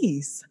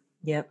employees.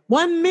 Yep.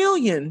 1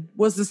 million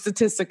was the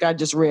statistic I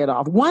just read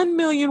off. 1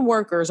 million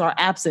workers are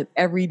absent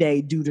every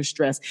day due to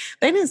stress.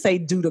 They didn't say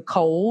due to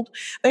cold.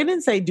 They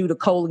didn't say due to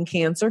colon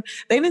cancer.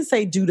 They didn't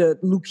say due to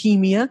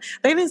leukemia.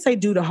 They didn't say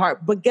due to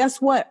heart. But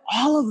guess what?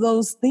 All of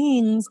those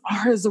things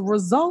are as a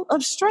result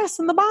of stress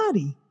in the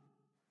body.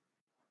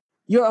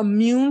 Your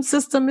immune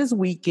system is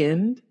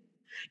weakened.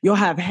 You'll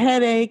have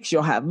headaches.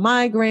 You'll have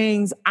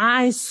migraines,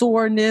 eye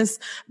soreness,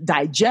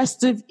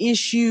 digestive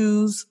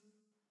issues.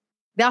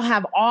 They'll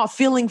have all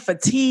feeling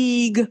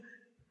fatigue,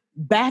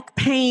 back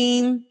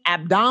pain,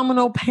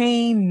 abdominal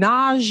pain,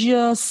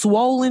 nausea,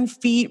 swollen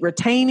feet,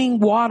 retaining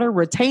water,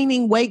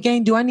 retaining weight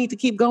gain. Do I need to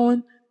keep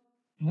going?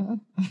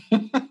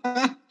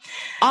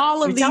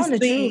 All of these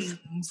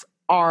things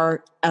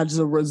are as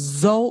a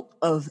result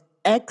of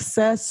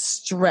excess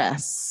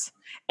stress.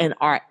 And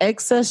our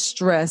excess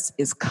stress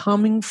is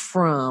coming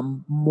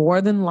from,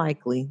 more than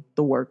likely,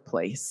 the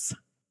workplace.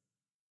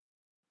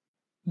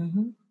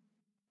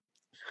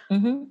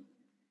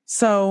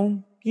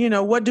 So,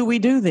 what do we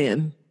do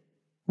then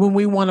when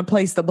we want to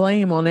place the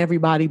blame on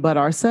everybody but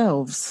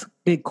ourselves,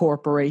 big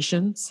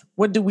corporations?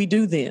 What do we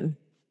do then?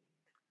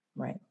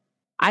 Right.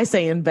 I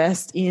say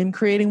invest in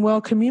creating well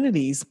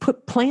communities,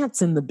 put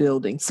plants in the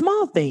building,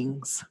 small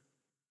things.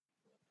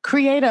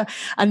 Create a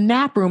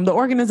nap room. The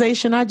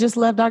organization I just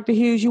left, Dr.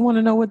 Hughes, you want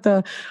to know what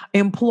the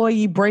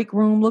employee break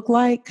room looked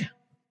like?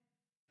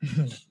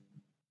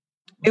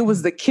 It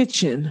was the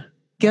kitchen.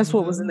 Guess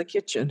what was in the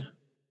kitchen?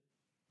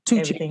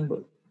 Everything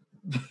but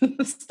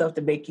stuff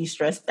to make you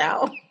stressed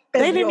out.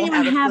 They didn't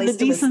even have the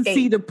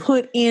decency to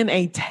put in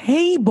a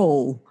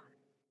table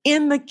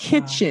in the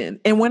kitchen. Wow.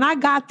 And when I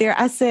got there,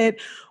 I said,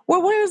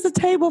 well, where's the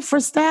table for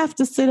staff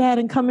to sit at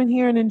and come in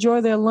here and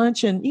enjoy their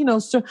lunch? And,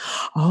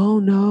 oh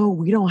no,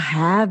 we don't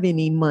have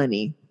any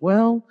money.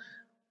 Well,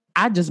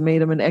 I just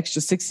made them an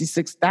extra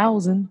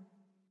 $66,000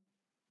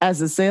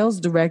 as a sales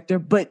director,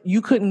 but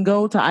you couldn't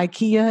go to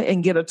IKEA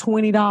and get a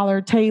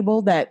 $20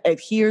 table that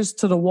adheres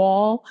to the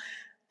wall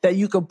that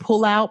you could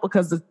pull out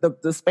because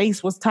the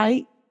space was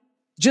tight,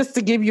 just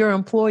to give your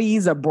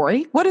employees a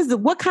break?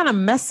 What kind of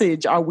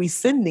message are we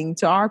sending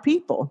to our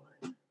people?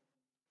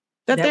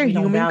 That they're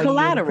human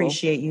collateral.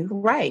 Appreciate you.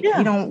 Right.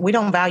 Yeah. We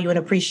don't value and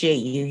appreciate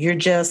you. You're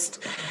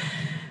just,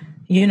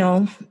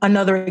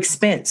 another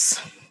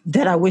expense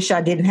that I wish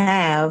I didn't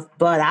have,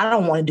 but I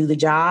don't want to do the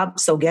job.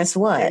 So guess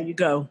what? There you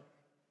go.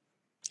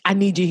 I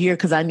need you here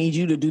because I need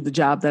you to do the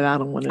job that I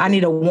don't want to do. I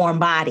need a warm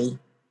body.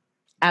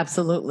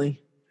 Absolutely.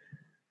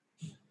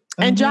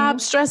 And job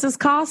stress is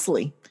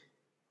costly.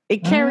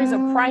 It carries a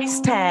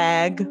price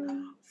tag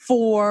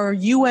for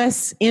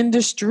U.S.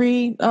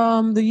 industry.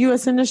 The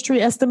U.S.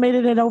 industry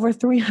estimated at over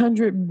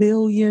 $300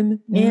 billion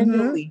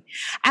annually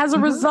as a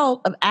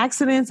result of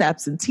accidents,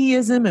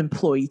 absenteeism,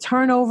 employee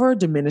turnover,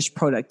 diminished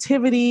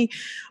productivity,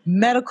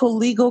 medical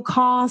legal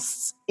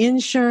costs,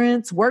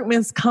 insurance,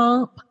 workman's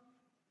comp.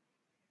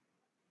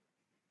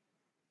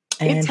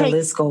 And the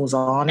list goes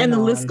on. And the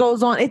list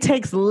goes on. It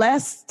takes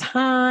less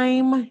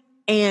time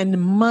and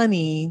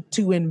money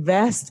to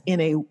invest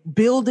in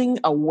building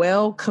a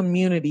well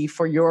community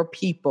for your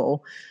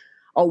people,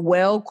 a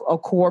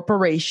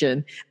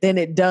corporation, than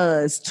it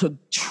does to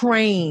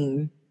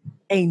train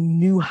a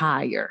new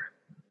hire.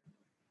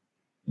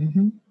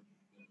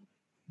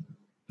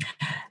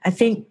 I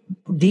think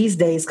these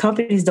days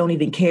companies don't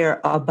even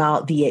care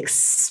about the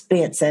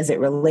expense as it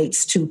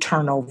relates to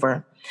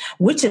turnover,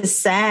 which is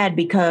sad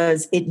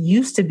because it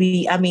used to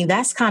be,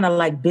 that's kind of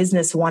like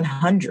business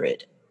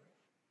 100.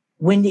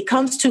 when it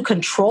comes to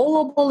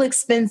controllable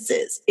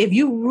expenses, if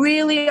you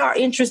really are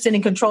interested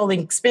in controlling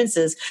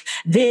expenses,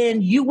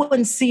 then you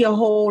wouldn't see a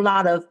whole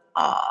lot of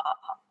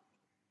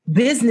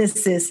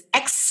businesses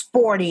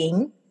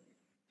exporting,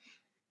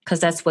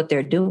 because that's what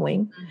they're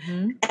doing,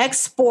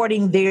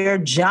 exporting their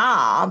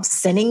jobs,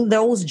 sending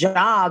those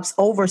jobs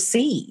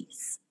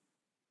overseas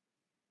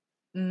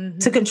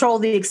to control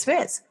the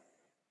expense.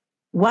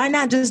 Why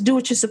not just do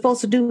what you're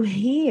supposed to do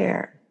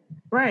here?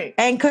 Right.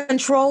 And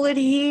control it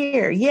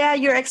here. Yeah,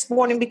 you're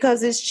exporting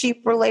because it's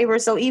cheaper labor.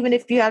 So even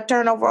if you have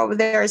turnover over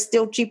there, it's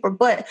still cheaper.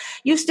 But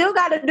you still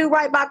got to do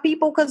right by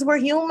people because we're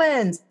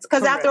humans.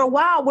 Because after a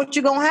while, what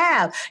you going to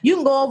have? You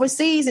can go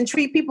overseas and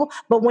treat people.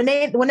 But when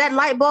that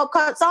light bulb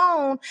cuts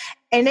on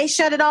and they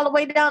shut it all the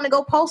way down and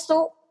go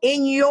postal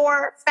in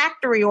your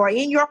factory or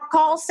in your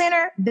call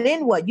center,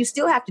 then what? You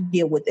still have to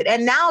deal with it.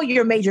 And now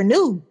you're major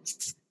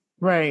news.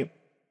 Right.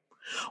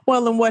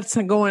 Well, and what's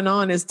going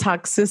on is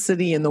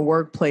toxicity in the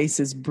workplace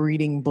is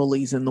breeding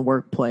bullies in the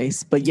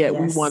workplace, but yet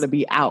we want to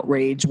be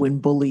outraged when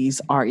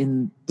bullies are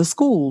in the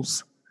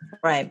schools.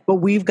 Right. But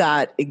we've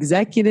got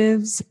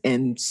executives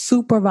and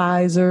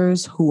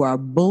supervisors who are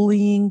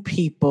bullying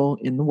people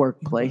in the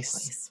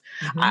workplace.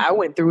 I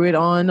went through it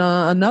on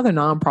another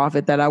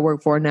nonprofit that I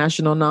work for, a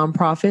national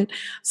nonprofit,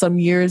 some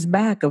years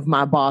back, of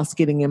my boss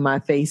getting in my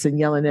face and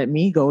yelling at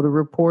me, go to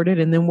report it.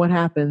 And then what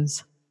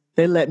happens?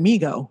 They let me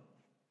go.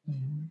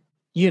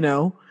 You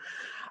know,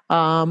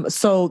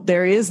 so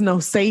there is no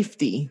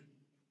safety,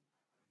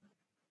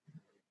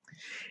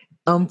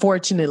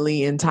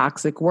 unfortunately, in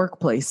toxic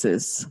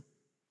workplaces.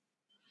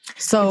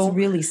 So it's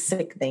really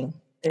sickening.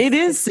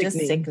 It's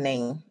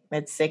sickening.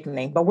 It's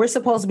sickening. But we're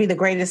supposed to be the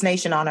greatest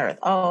nation on earth.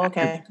 Oh,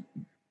 okay.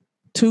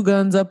 2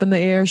 guns up in the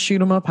air, shoot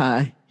them up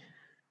high.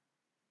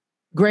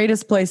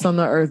 Greatest place on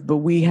the earth, but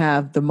we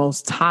have the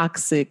most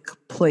toxic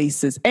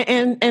places.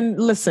 And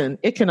listen,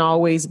 it can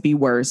always be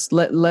worse.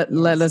 Let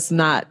us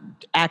not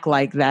act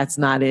like that's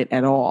not it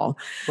at all.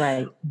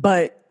 Right.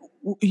 But,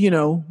 you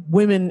know,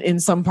 women in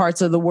some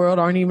parts of the world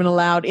aren't even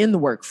allowed in the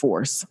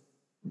workforce.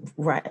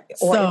 Right.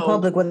 Or in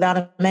public without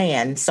a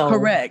man. So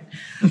correct.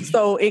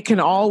 So it can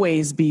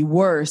always be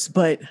worse,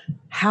 but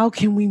how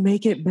can we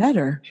make it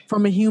better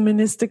from a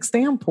humanistic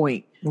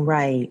standpoint?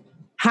 Right.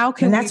 How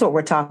can that's what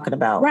we're talking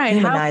about. Right.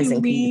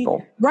 Humanizing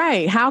people.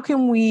 Right. How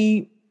can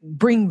we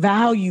bring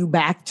value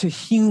back to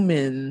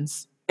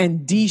humans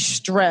and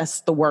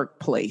de-stress the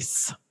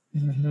workplace?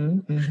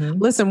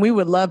 Listen, we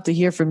would love to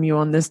hear from you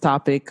on this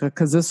topic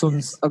because this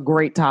one's a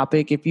great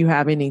topic. If you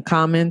have any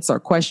comments or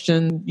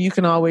questions, you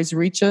can always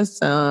reach us.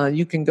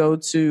 You can go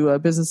to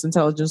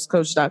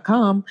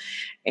businessintelligencecoach.com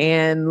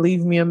and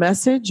leave me a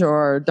message,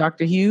 or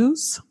Dr.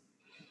 Hughes.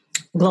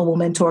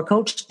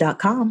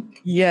 globalmentorcoach.com.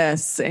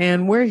 Yes.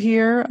 And we're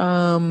here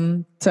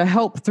to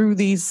help through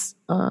these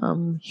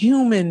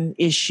human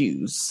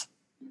issues.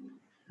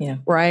 Yeah.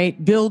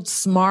 Right. Build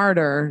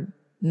smarter,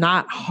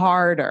 not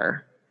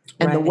harder.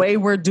 And the way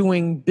we're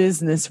doing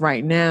business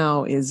right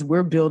now is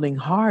we're building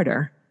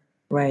harder.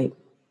 Right.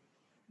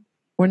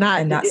 We're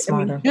not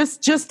smarter. I mean,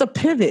 just the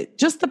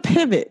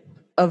pivot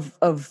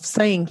of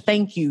saying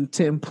thank you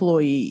to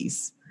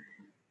employees,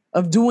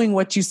 of doing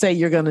what you say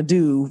you're going to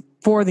do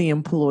for the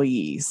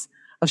employees,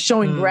 of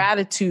showing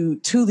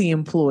gratitude to the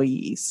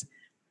employees,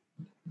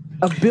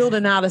 of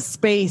building out a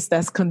space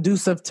that's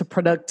conducive to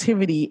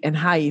productivity and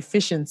high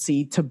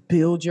efficiency to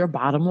build your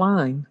bottom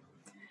line.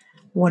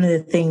 One of the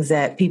things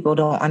that people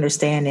don't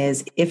understand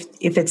is if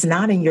it's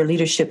not in your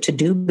leadership to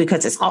do,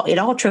 because it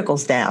all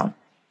trickles down.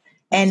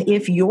 And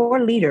if your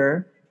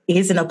leader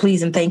isn't a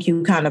please and thank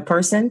you kind of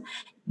person,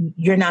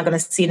 you're not going to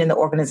see it in the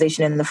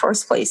organization in the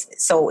first place.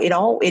 So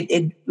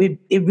it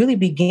really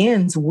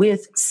begins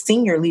with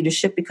senior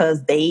leadership,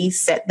 because they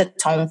set the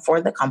tone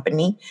for the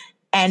company.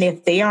 And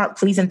if they aren't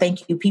please and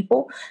thank you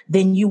people,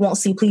 then you won't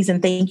see please and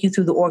thank you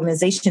through the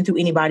organization, through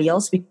anybody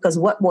else, because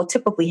what will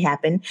typically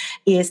happen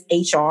is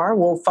HR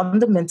will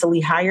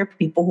fundamentally hire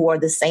people who are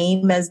the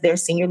same as their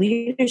senior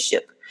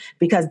leadership,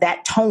 because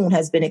that tone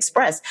has been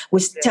expressed,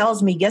 which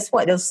tells me, guess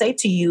what? They'll say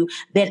to you,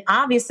 then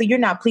obviously you're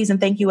not please and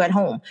thank you at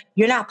home.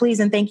 You're not please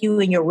and thank you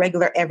in your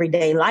regular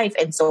everyday life.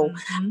 And so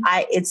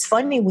it's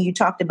funny when you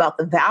talked about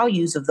the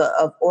values of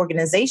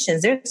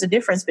organizations, there's a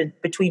difference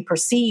between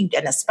perceived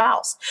and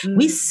espoused.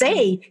 We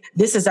say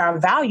this is our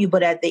value,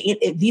 but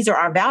these are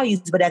our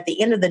values. But at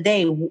the end of the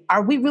day,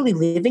 are we really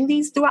living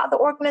these throughout the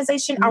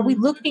organization? Are we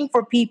looking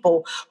for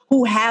people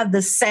who have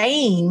the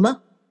same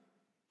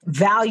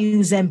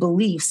values and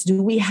beliefs?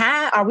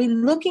 Are we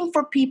looking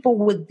for people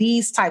with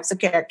these types of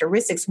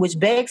characteristics, which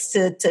begs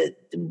the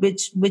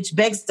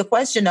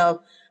question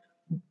of,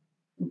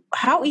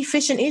 how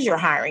efficient is your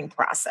hiring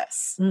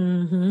process?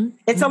 Mm-hmm.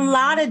 It's a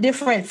lot of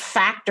different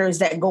factors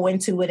that go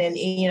into it. And,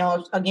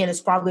 again, it's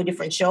probably a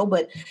different show,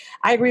 but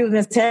I agree with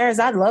Ms. Harris.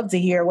 I'd love to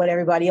hear what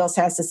everybody else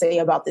has to say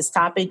about this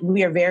topic.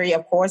 We are very,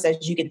 of course,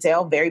 as you can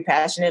tell, very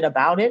passionate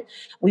about it.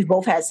 We've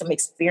both had some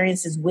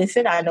experiences with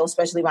it. I know,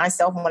 especially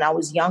myself, when I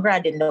was younger, I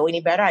didn't know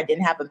any better. I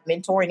didn't have a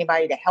mentor,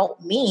 anybody to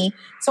help me.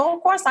 So,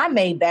 of course, I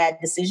made bad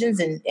decisions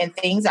and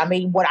things. I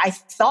made what I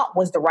thought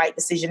was the right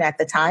decision at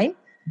the time.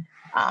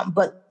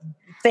 But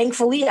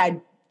thankfully,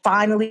 I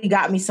finally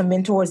got me some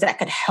mentors that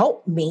could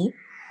help me.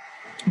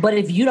 But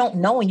if you don't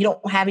know and you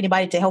don't have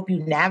anybody to help you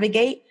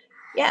navigate,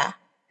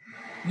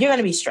 you're going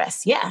to be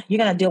stressed. Yeah, you're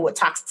going to deal with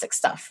toxic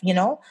stuff,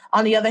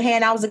 On the other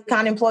hand, I was a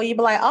kind of employee,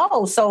 be like,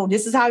 oh, so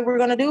this is how we're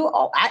going to do?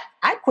 Oh,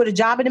 I quit a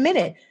job in a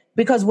minute,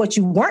 because what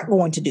you weren't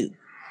going to do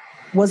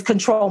was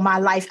control my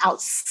life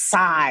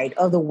outside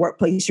of the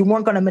workplace. You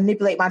weren't going to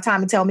manipulate my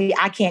time and tell me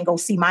I can't go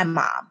see my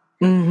mom.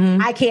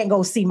 Mm-hmm. I can't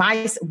go see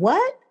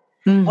what?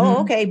 Mm-hmm.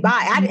 Oh, okay,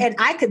 bye. And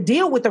I could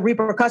deal with the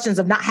repercussions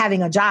of not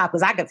having a job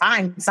because I could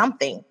find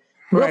something.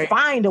 We'll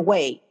find a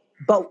way.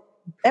 But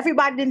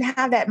everybody didn't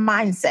have that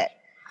mindset.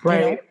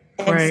 Right.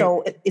 And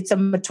so it's a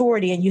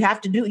maturity, and you have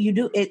to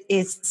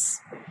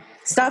it's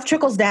stuff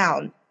trickles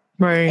down.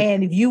 Right.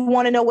 And if you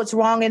want to know what's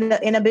wrong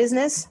in a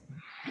business,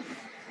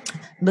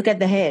 look at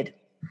the head.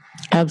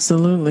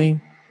 Absolutely.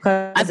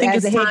 I think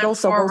it's time goes,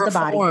 so for goes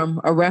reform,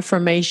 a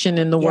reformation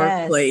in the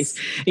workplace.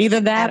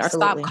 Either that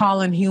Absolutely. Or stop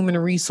calling human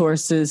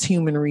resources.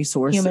 Human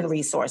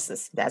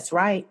resources. That's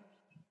right.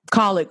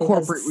 Call it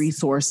corporate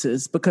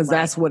resources, because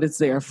that's what it's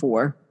there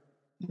for.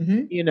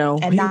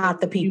 Mm-hmm. And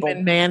not the people.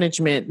 Human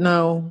management.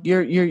 No,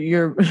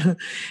 you're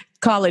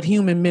call it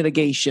human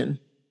mitigation.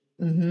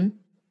 Mm-hmm.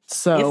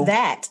 So if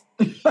that.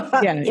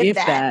 if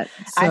that.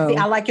 So,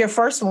 I like your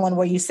first one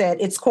where you said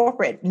it's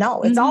corporate.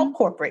 No, it's all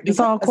corporate. It's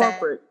all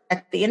corporate.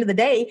 At the end of the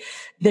day,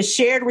 the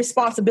shared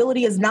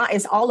responsibility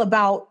is all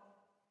about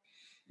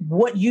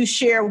what you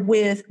share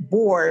with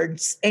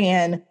boards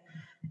and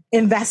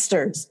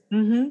investors.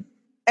 Mm-hmm.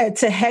 And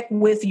to heck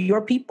with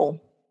your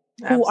people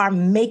who are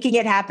making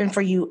it happen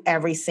for you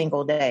every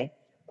single day.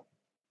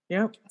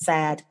 Yep.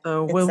 Sad.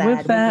 So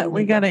with that,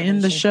 we got to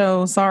end the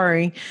show.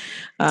 Sorry.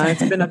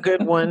 It's been a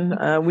good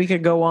one. We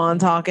could go on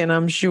talking,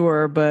 I'm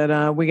sure,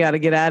 but we got to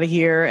get out of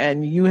here,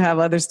 and you have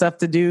other stuff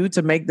to do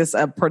to make this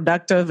a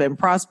productive and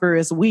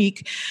prosperous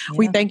week. Yeah.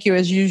 We thank you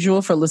as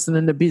usual for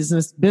listening to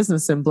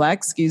Business in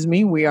Black.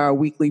 We are a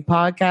weekly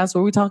podcast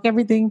where we talk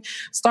everything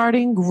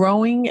starting,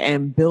 growing,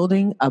 and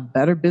building a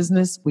better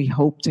business. We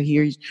hope to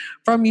hear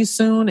from you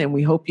soon, and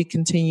we hope you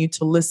continue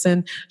to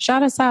listen.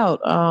 Shout us out,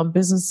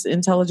 business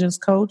intelligence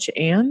coach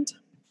and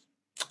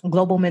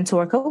global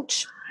mentor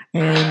coach.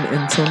 And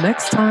until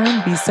next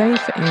time, be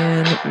safe,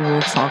 and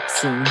we'll talk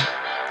soon.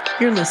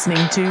 You're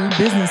listening to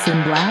Business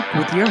in Black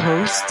with your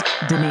host,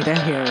 Danita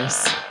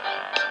Harris.